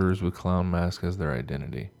murderers with clown masks as their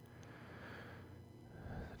identity.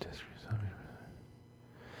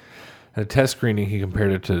 At a test screening, he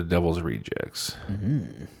compared it to The Devil's Rejects.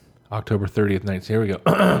 Mm-hmm. October 30th, 19... Here we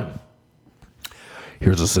go.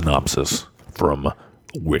 Here's a synopsis from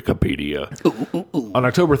Wikipedia. On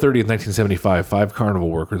October 30th, 1975, 5 carnival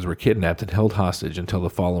workers were kidnapped and held hostage until the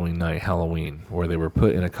following night, Halloween, where they were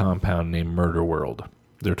put in a compound named Murder World.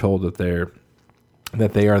 They're told that they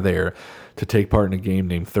are there to take part in a game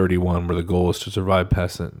named 31, where the goal is to survive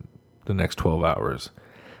past the next 12 hours.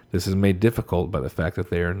 This is made difficult by the fact that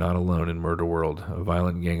they are not alone in Murder World. A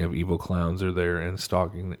violent gang of evil clowns are there and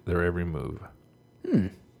stalking their every move.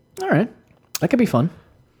 All right. That could be fun.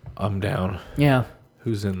 I'm down. Yeah.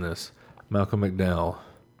 Who's in this? Malcolm McDowell.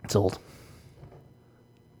 It's old.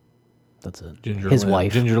 That's it. Ginger His Lynn,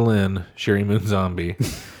 wife. Ginger Lynn, Sherry Moon Zombie.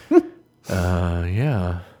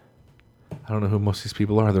 Yeah. I don't know who most of these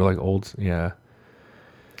people are. They're like old. Yeah.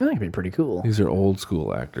 I think it'd be pretty cool. These are old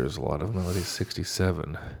school actors. A lot of them. At least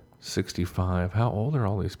 67, 65. How old are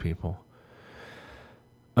all these people?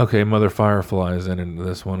 Okay, Mother Firefly's in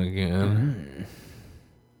this one again.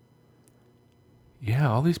 Yeah,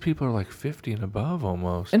 all these people are like 50 and above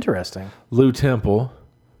almost. Interesting. Lou Temple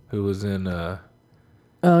who was in Oh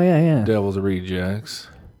yeah. Devil's Rejects.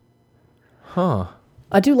 Huh.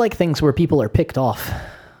 I do like things where people are picked off,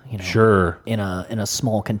 you know, Sure. in a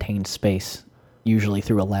small contained space, usually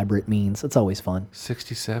through elaborate means. It's always fun.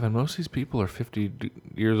 67. Most of these people are 50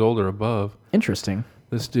 years old or above. Interesting.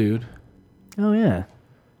 This dude. Oh yeah.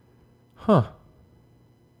 Huh.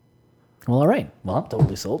 Well, all right. Well, I'm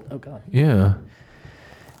totally sold. Oh god. Yeah.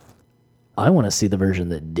 I want to see the version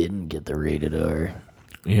that didn't get the rated R.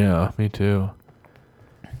 Yeah, me too.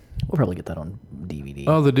 We'll probably get that on DVD.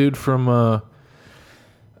 Oh, the dude from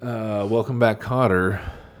Welcome Back, Kotter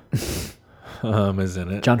is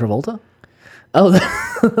in it. John Travolta? Oh,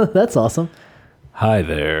 that's awesome. Hi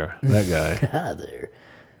there. That guy. Hi there.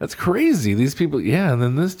 That's crazy. These people, yeah, and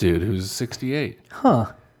then this dude who's 68.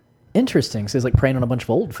 Huh. Interesting. So he's like preying on a bunch of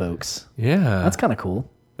old folks. Yeah. That's kind of cool.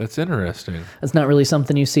 That's interesting. That's not really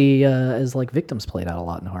something you see as like victims played out a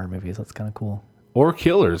lot in horror movies. That's kind of cool. Or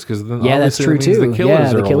killers, because then Yeah, that's obviously true that means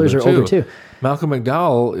too. the killers are older too. too. Malcolm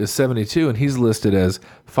McDowell is 72, and he's listed as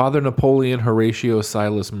Father Napoleon Horatio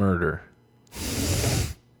Silas Murder.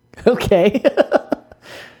 Okay.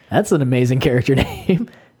 That's an amazing character name.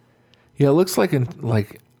 Yeah, it looks like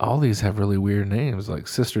all these have really weird names, like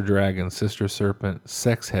Sister Dragon, Sister Serpent,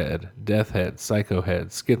 Sex Head, Death Head, Psycho Head,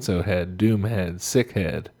 Schizo Head, Doom Head, Sick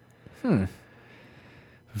Head.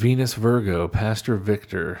 Venus Virgo, Pastor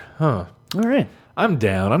Victor. Huh. All right. I'm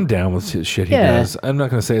down. I'm down with shit he Yeah. does. I'm not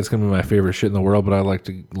going to say it's going to be my favorite shit in the world, but I like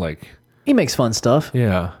to, He makes fun stuff.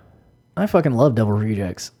 yeah. I fucking love Devil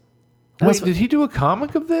Rejects. That's- Wait, did he do a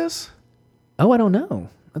comic of this? Oh, I don't know.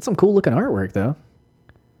 That's some cool looking artwork though.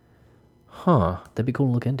 Huh. That'd be cool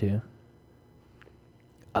to look into.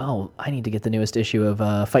 Oh, I need to get the newest issue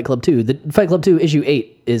of Fight Club 2. The Fight Club 2 issue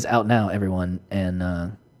 8 is out now, everyone, and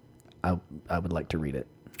I would like to read it.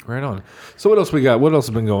 Right on. So what else we got? What else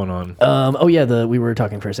has been going on? Oh yeah, we were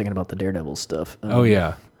talking for a second about the Daredevil stuff. Oh,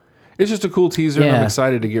 yeah. It's just a cool teaser. And I'm Yeah.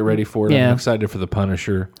 excited to get ready for it. Yeah. I'm excited for the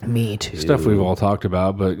Punisher. Me too. Stuff we've all talked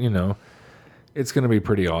about, but, it's going to be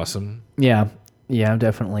pretty awesome. Yeah, I'm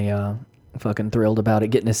definitely fucking thrilled about it.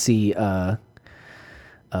 Getting to see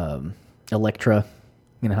Elektra,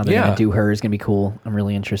 how they're gonna do her is gonna be cool. I'm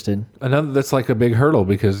really interested. Another that's like a big hurdle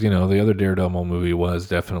because, the other Daredevil movie was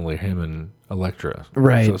definitely him and Elektra.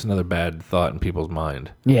 Right. So it's another bad thought in people's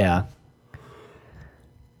mind. Yeah.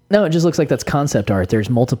 No, it just looks like that's concept art. There's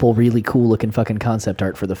multiple really cool looking fucking concept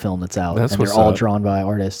art for the film that's out. That's and they're what's all up. drawn by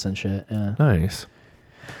artists and shit. Yeah. Nice.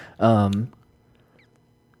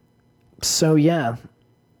 So yeah.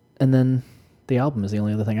 And then the album is the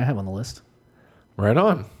only other thing I have on the list. Right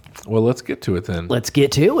on. Well, let's get to it then. Let's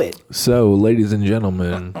get to it. So, ladies and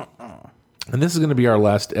gentlemen, and this is going to be our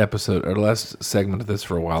last episode, our last segment of this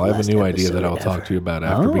for a while. I have a new idea that I'll talk to you about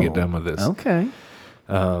after we get done with this. Okay.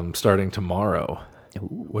 Starting tomorrow,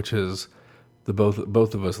 which is the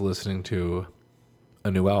both of us listening to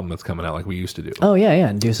a new album that's coming out like we used to do. Oh yeah,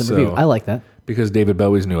 and do some review. I like that. Because David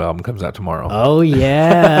Bowie's new album comes out tomorrow. Oh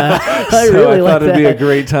yeah, I So really I like thought it'd that. be a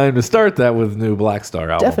great time to start that with new Black Star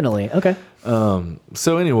album. Definitely. Okay.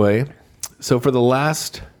 So anyway, for the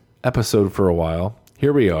last episode for a while,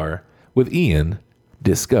 here we are with Ian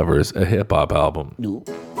discovers a hip hop album.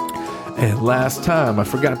 And last time I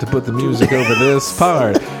forgot to put the music over this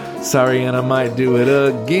part. Sorry, and I might do it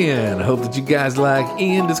again. Hope that you guys like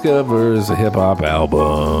Ian discovers a hip hop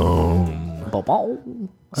album.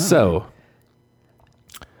 So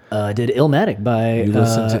Did Illmatic by you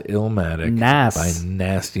listen to Illmatic Nas. by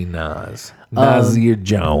Nasty Nas. Nasir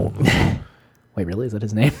Jones. Wait, really? Is that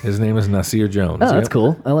his name? His name is Nasir Jones. Oh, that's Yep.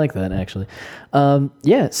 cool. I like that actually.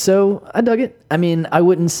 Yeah, so I dug it. I mean, I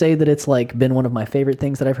wouldn't say that it's like been one of my favorite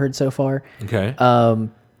things that I've heard so far. Okay.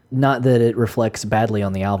 Not that it reflects badly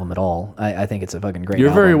on the album at all. I think it's a fucking great You're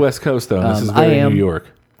album. very West Coast, though. And this is I very am. New York.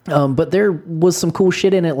 But there was some cool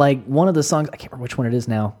shit in it. Like one of the songs, I can't remember which one it is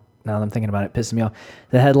now. Now that I'm thinking about it, pissing me off.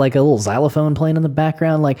 That had like a little xylophone playing in the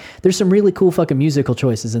background. Like there's some really cool fucking musical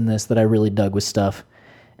choices in this that I really dug with stuff.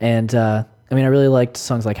 And I mean, I really liked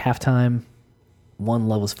songs like Halftime. One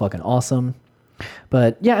Love was fucking awesome.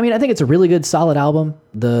 But yeah, I mean, I think it's a really good, solid album.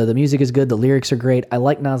 The music is good. The lyrics are great. I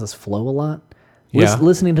like Nas's flow a lot. Yeah.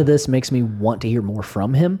 Listening to this makes me want to hear more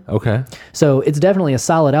from him. Okay. So it's definitely a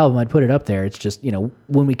solid album. I'd put it up there. It's just,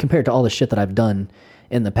 when we compare it to all the shit that I've done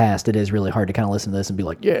in the past, it is really hard to kind of listen to this and be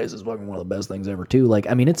like, yeah, this is fucking one of the best things ever too. Like,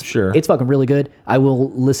 I mean, it's fucking really good. I will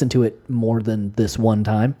listen to it more than this one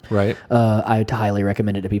time. Right. I highly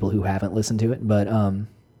recommend it to people who haven't listened to it. But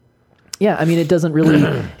yeah, I mean, it doesn't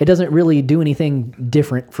really do anything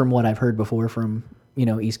different from what I've heard before from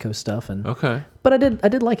East Coast stuff. And Okay. but I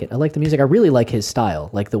did like it. I like the music. I really like his style,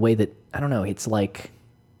 like the way that, I don't know, it's like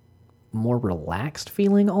more relaxed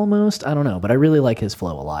feeling almost. I don't know, but I really like his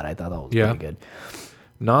flow a lot. I thought that was pretty good.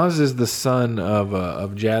 Nas is the son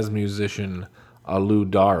of jazz musician Alu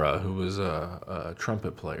Dara, who was a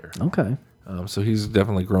trumpet player. Okay. So he's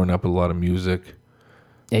definitely grown up with a lot of music.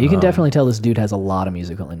 Yeah, you can definitely tell this dude has a lot of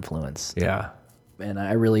musical influence. Yeah. And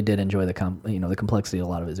I really did enjoy the complexity of a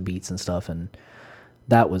lot of his beats and stuff, and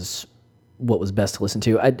that was what was best to listen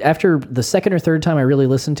to. After the second or third time I really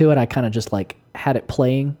listened to it, I kind of just like had it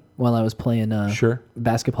playing while I was playing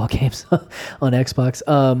basketball games on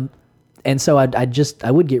Xbox. And so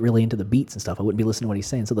I would get really into the beats and stuff. I wouldn't be listening to what he's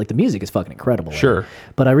saying. So like the music is fucking incredible. Sure.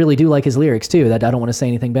 But I really do like his lyrics too. That I don't want to say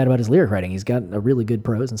anything bad about his lyric writing. He's got a really good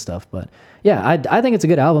prose and stuff. But yeah, I think it's a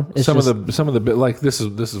good album. It's some of the like this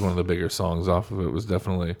is one of the bigger songs off of it. Was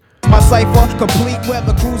definitely my cipher complete,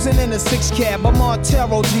 weather cruising in a 6 cab. I'm on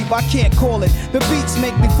Taro Jeep, I can't call it. The beats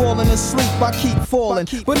make me falling asleep, I keep falling,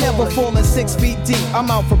 but never falling 6 feet deep. I'm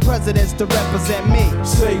out for presidents to represent me.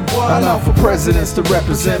 Say what? I'm out for presidents to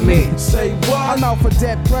represent me. Say what? I'm out for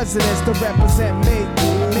dead presidents to represent me.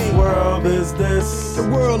 Whose world is this? The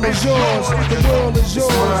world is yours. The world is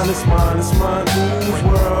yours. It's mine, it's mine. Whose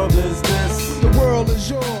world is this? The world is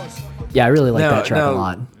yours. Yeah, I really like that track a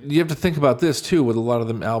lot. You have to think about this too with a lot of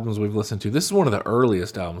the albums we've listened to. This is one of the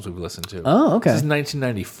earliest albums we've listened to. Oh, okay. This is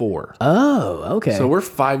 1994. Oh, okay. So we're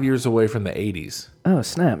 5 years away from the 80s. Oh,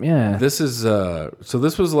 snap, yeah. This is so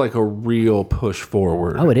this was like a real push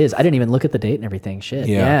forward. Oh, it is. I didn't even look at the date and everything. Shit.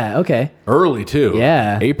 Yeah, okay. Early too.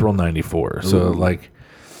 Yeah. April 94. So like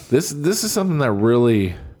this is something that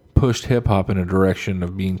really pushed hip hop in a direction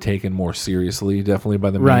of being taken more seriously, definitely by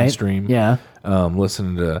the mainstream. Yeah.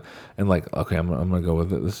 Listening to and like, okay, I'm gonna go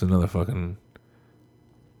with it. This is another fucking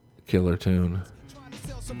killer tune.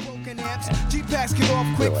 G-Packs get off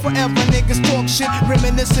quick forever. Niggas talk shit,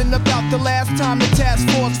 reminiscing about the last time the task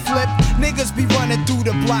force flipped. Niggas be running through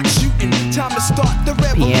the block shooting. Time to start the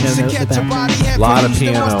revolution. Catch a body head. Lot of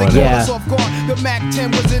piano in it. Yeah. Off guard. The Mac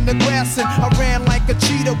 10 was in the grass and I ran like a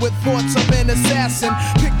cheetah with thoughts of an assassin.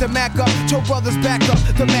 Picked the Mac up, told brothers back up.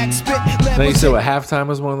 The Mac spit. Now you said what halftime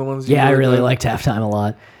was one of the ones. Yeah, I really liked Halftime a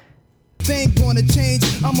lot. Ain't gonna change.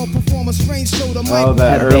 I'm gonna perform a strange show to Oh,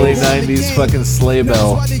 that early 90s fucking sleigh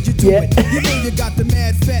bell. Why did you do Yeah. it? You know you got the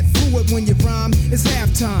mad fat fluid when you rhyme. It's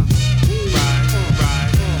halftime.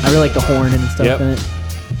 I really like the horn and stuff Yep. in it.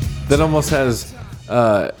 That almost has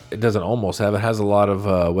it doesn't almost have, it has a lot of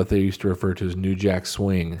what they used to refer to as New Jack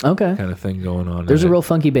Swing Okay. kind of thing going on. There's in a it. real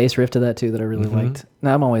funky bass riff to that too that I really liked.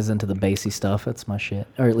 Now I'm always into the bassy stuff. That's my shit.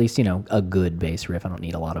 Or at least, a good bass riff. I don't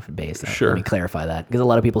need a lot of bass. Sure. Let me clarify that. Because a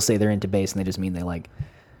lot of people say they're into bass and they just mean they like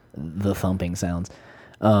the thumping sounds.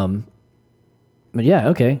 But yeah,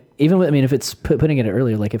 okay. Even with, if it's putting it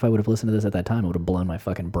earlier, like if I would have listened to this at that time, it would have blown my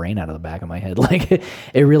fucking brain out of the back of my head. Like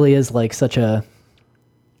it really is like such a,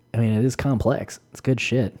 it is complex. It's good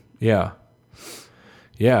shit. Yeah.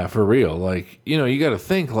 Yeah, for real. Like, you got to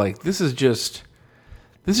think like this is just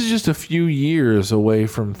a few years away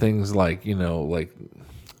from things like, like,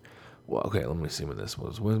 well, okay, let me see when this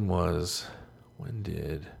was. When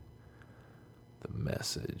did The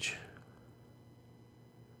Message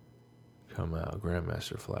come out?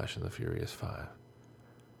 Grandmaster Flash and the Furious 5.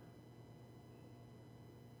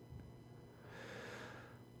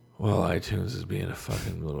 Well, iTunes is being a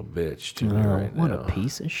fucking little bitch to me right now. What a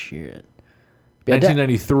piece of shit.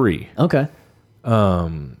 1993. Okay.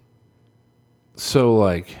 So,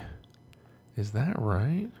 like, is that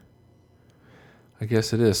right? I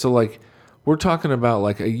guess it is. So, like, we're talking about,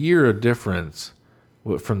 like, a year of difference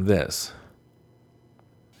from this.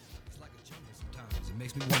 It's like a jungle sometimes. It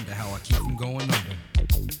makes me wonder how I keep from going under.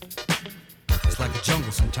 It's like a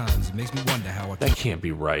jungle sometimes. It makes me wonder how I That can't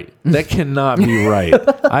be right. That cannot be right.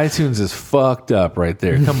 iTunes is fucked up right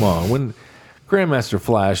there. Come on. When Grandmaster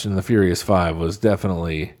Flash and the Furious 5 was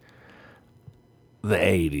definitely the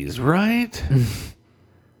 80s, right?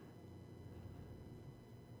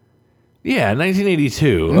 Yeah,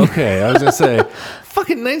 1982. Okay, I was going to say,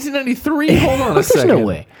 fucking 1993? Hold on a second. No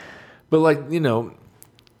way. But, like,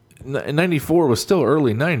 94 was still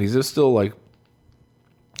early 90s. It's still, like,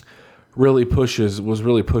 was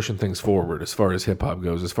really pushing things forward as far as hip hop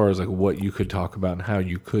goes, as far as like what you could talk about and how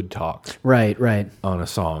you could talk Right. on a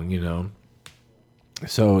song,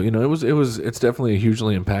 So, it's definitely a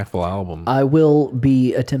hugely impactful album. I will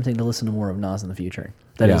be attempting to listen to more of Nas in the future.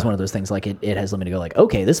 That is Yeah. one of those things, like it has led me to go like,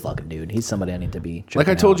 okay, this fucking dude, he's somebody I need to be checking Like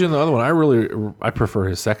I told out. you in the other one, I prefer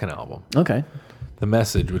his second album, Okay. The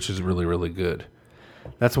Message, which is really, really good.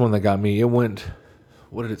 That's the one that got me. It went,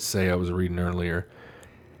 what did it say I was reading earlier?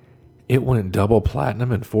 It went double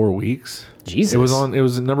platinum in 4 weeks. Jesus. It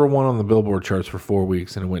was number 1 on the Billboard charts for 4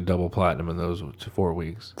 weeks, and it went double platinum in those 4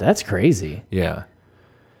 weeks. That's crazy. Yeah.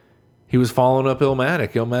 He was following up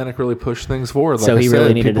Illmatic. Illmatic really pushed things forward. So he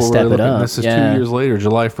really needed to people were step it looking- up. This is Yeah. 2 years later,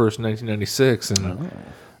 July 1st, 1996.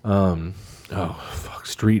 And,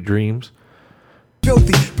 Street Dreams.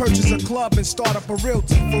 Filthy, purchase a club and start up a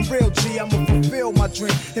realty. For real, G, I'ma fulfill my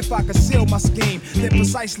dream. If I conceal my scheme, then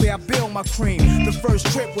precisely I build my cream. The first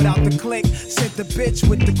trip without the click, sent the bitch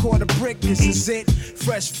with the quarter brick. This is it,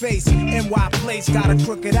 fresh face, NY place. Got a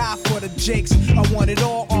crooked eye for the jakes. I want it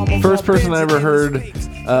all on my First person I ever heard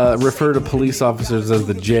refer to police officers as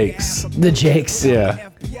the Jakes. The Jakes. Yeah.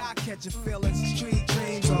 FBI catching feelings, street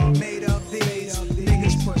dreams all made up these.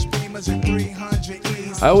 Niggas push beamers at 300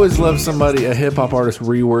 E's. I always love a hip hop artist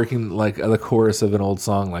reworking like the chorus of an old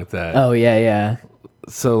song like that. Oh, yeah.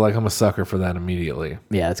 So like I'm a sucker for that immediately.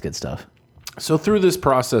 Yeah, that's good stuff. So through this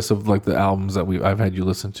process of like the albums that I've had you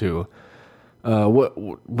listen to, what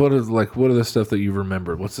are the stuff that you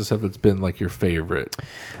remembered? What's the stuff that's been like your favorite?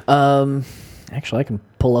 Actually, I can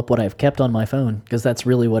pull up what I've kept on my phone because that's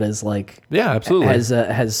really what is like. Yeah, absolutely.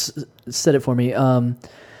 Has said it for me.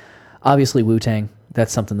 Obviously, Wu-Tang.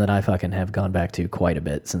 That's something that I fucking have gone back to quite a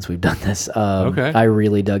bit since we've done this. Okay. I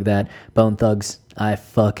really dug that. Bone Thugs. I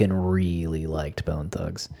fucking really liked Bone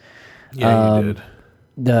Thugs. Yeah, you did.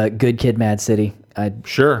 The Good Kid, Mad City.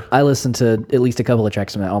 Sure. I listen to at least a couple of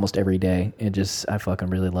tracks from that almost every day. I fucking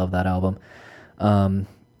really love that album.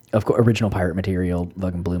 Of course, Original Pirate Material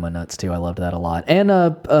fucking blew my nuts too. I loved that a lot. And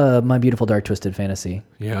My Beautiful Dark Twisted Fantasy.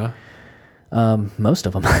 Yeah. Most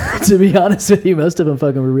of them, to be honest with you, most of them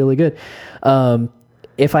fucking were really good.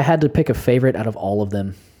 If I had to pick a favorite out of all of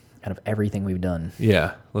them, out of everything we've done,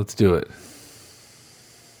 Yeah. Let's do it.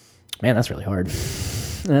 man, that's really hard.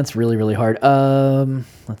 That's really, really hard.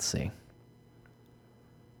 Let's see.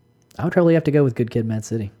 I would probably have to go with Good Kid, Mad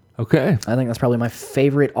City. Okay. I think that's probably my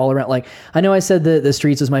favorite all around. Like, I know I said the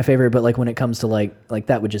Streets is my favorite, but like when it comes to like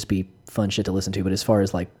that would just be fun shit to listen to. But as far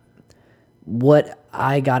as like what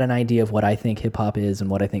I got an idea of what I think hip hop is and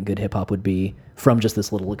what I think good hip hop would be from just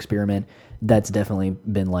this little experiment, that's definitely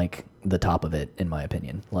been like the top of it in my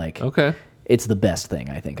opinion. Like, Okay. it's the best thing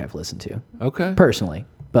I think I've listened to Okay. personally.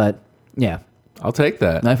 But yeah, I'll take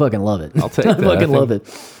that. I fucking love it. I'll take I that. fucking love it.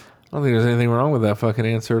 I don't think there's anything wrong with that fucking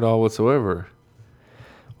answer at all whatsoever.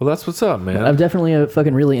 Well, that's what's up, man. I've definitely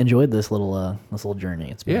fucking really enjoyed this little journey.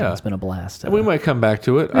 It's been a blast. And we might come back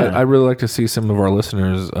to it. Yeah. I really like to see some of our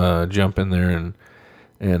listeners jump in there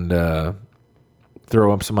and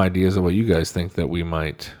throw up some ideas of what you guys think that we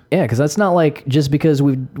might. Yeah, because that's not like just because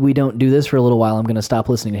we don't do this for a little while, I'm going to stop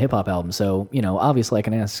listening to hip hop albums. So, obviously I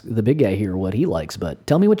can ask the big guy here what he likes, but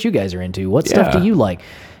tell me what you guys are into. What stuff do you like?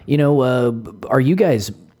 Are you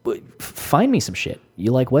guys, find me some shit.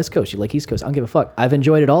 You like West Coast, you like East Coast, I don't give a fuck. I've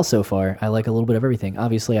enjoyed it all so far. I like a little bit of everything.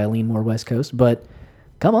 Obviously I lean more West Coast, but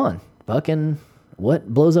come on, fucking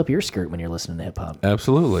what blows up your skirt when you're listening to hip hop?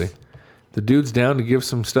 Absolutely. The dude's down to give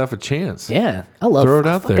some stuff a chance. Yeah, I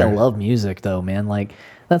fucking love music though, man. Like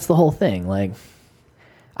that's the whole thing. Like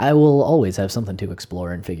I will always have something to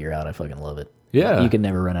explore and figure out. I fucking love it. Yeah. You can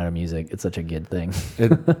never run out of music. It's such a good thing.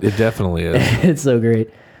 It definitely is. It's so great.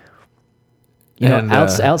 And,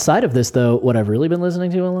 outside of this though, what I've really been listening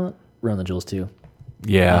to a lot, Run the Jewels 2.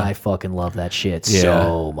 Yeah. I fucking love that shit Yeah.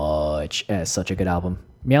 so much. It's such a good album.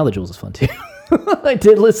 Meow the Jewels is fun too. I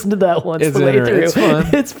did listen to that once It's the way through. it's fun.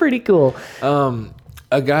 It's pretty cool.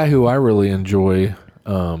 A guy who I really enjoy,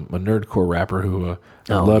 a nerdcore rapper who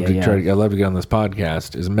I'd love to get on this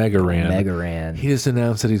podcast is Mega Ran. Mega Ran. He just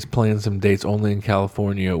announced that he's playing some dates only in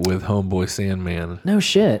California with Homeboy Sandman. No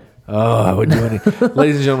shit. Oh, I would do any.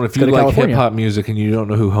 Ladies and gentlemen, if you go to like California. hip hop music and you don't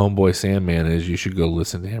know who Homeboy Sandman is, you should go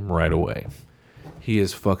listen to him right away. He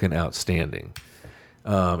is fucking outstanding.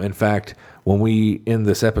 In fact, when we end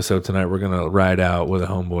this episode tonight, we're gonna ride out with a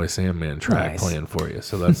Homeboy Sandman track Nice. playing for you.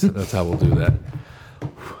 So that's how we'll do that.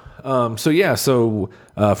 So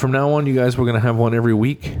from now on, you guys, we're gonna have one every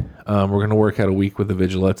week. We're gonna work out a week with the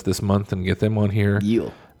Vigilettes this month and get them on here.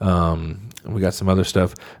 Yeah. We got some other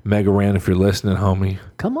stuff. Mega Ran, if you're listening, homie,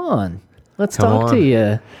 Come on. Let's Come talk on. to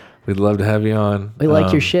you. we'd love to have you on. We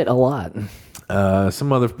like your shit a lot.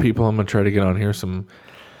 Some other people I'm gonna try to get on here.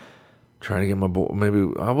 Trying to get my boy. Maybe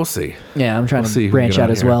we'll see. Yeah, I'm trying We'll see to who we branch get out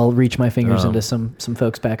on as here. well, reach my fingers into some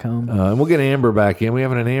folks back home. And we'll get Amber back in. We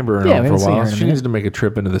haven't had Amber Yeah, on we for a haven't seen her while. in a She minute. needs to make a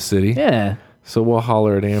trip into the city. Yeah. So we'll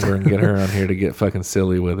holler at Amber and get her on here to get fucking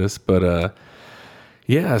silly with us. But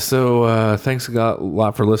yeah. So thanks a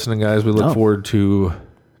lot for listening, guys. We look forward to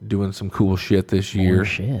doing some cool shit this year. More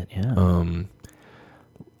shit, yeah.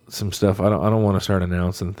 some stuff. I don't want to start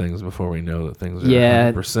announcing things before we know that things are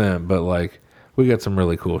Yeah. 100%. But like, we got some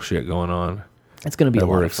really cool shit going on It's going to be that a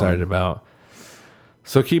lot we're of fun. excited about.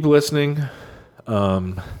 So keep listening.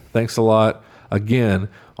 Thanks a lot. Again,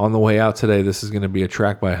 on the way out today, this is going to be a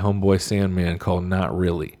track by Homeboy Sandman called Not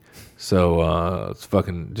Really. So it's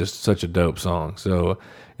fucking just such a dope song. So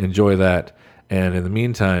enjoy that. And in the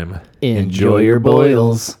meantime, Enjoy your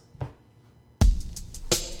boils.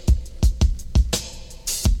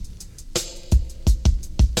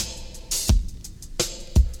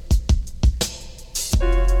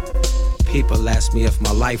 People ask me if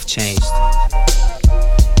my life changed.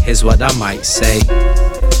 Here's what I might say.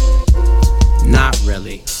 Not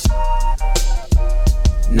really.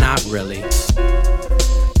 Not really.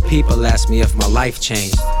 People ask me if my life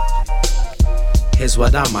changed. Here's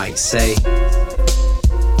what I might say.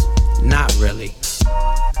 Not really.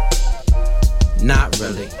 Not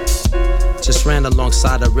really. Just ran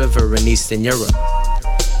alongside a river in Eastern Europe.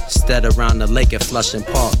 Instead around the lake at Flushing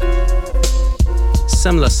Park.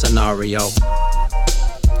 Similar scenario.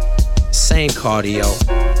 Same cardio.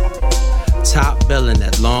 Top billing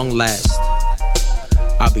at long last.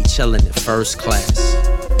 I'll be chillin' in first class.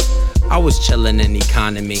 I was chillin' in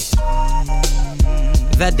economy.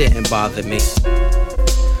 That didn't bother me.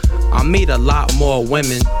 I meet a lot more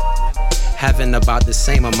women having about the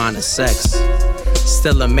same amount of sex.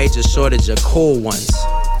 Still a major shortage of cool ones.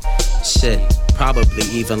 Shit, probably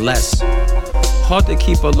even less. Hard to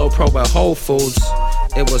keep a low pro at Whole Foods.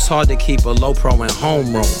 It was hard to keep a low pro in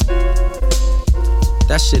homeroom.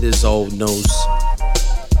 That shit is old news.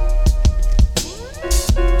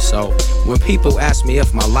 So, when people ask me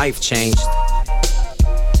if my life changed,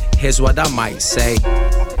 here's what I might say.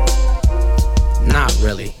 Not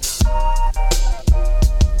really.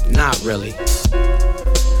 Not really.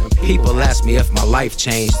 When people ask me if my life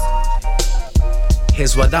changed,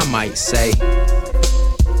 here's what I might say.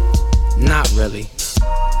 Not really.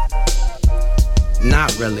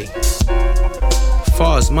 Not really.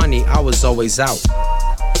 Far as money, I was always out.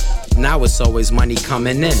 Now it's always money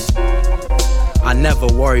coming in. I never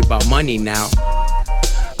worry about money now.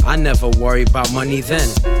 I never worry about money then.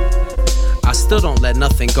 I still don't let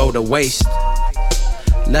nothing go to waste.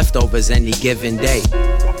 Leftovers any given day.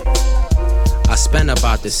 I spend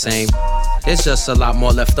about the same. There's just a lot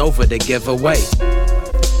more left over to give away.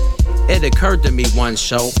 It occurred to me one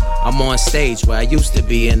show, I'm on stage where I used to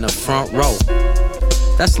be in the front row.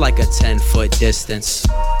 That's like a 10-foot distance.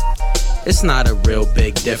 It's not a real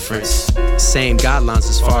big difference. Same guidelines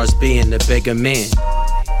as far as being the bigger man.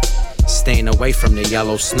 Staying away from the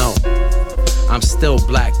yellow snow. I'm still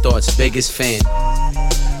Black Thought's biggest fan.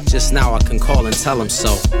 Just now I can call and tell him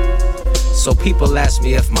so. So people ask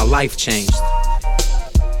me if my life changed.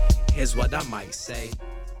 Here's what I might say.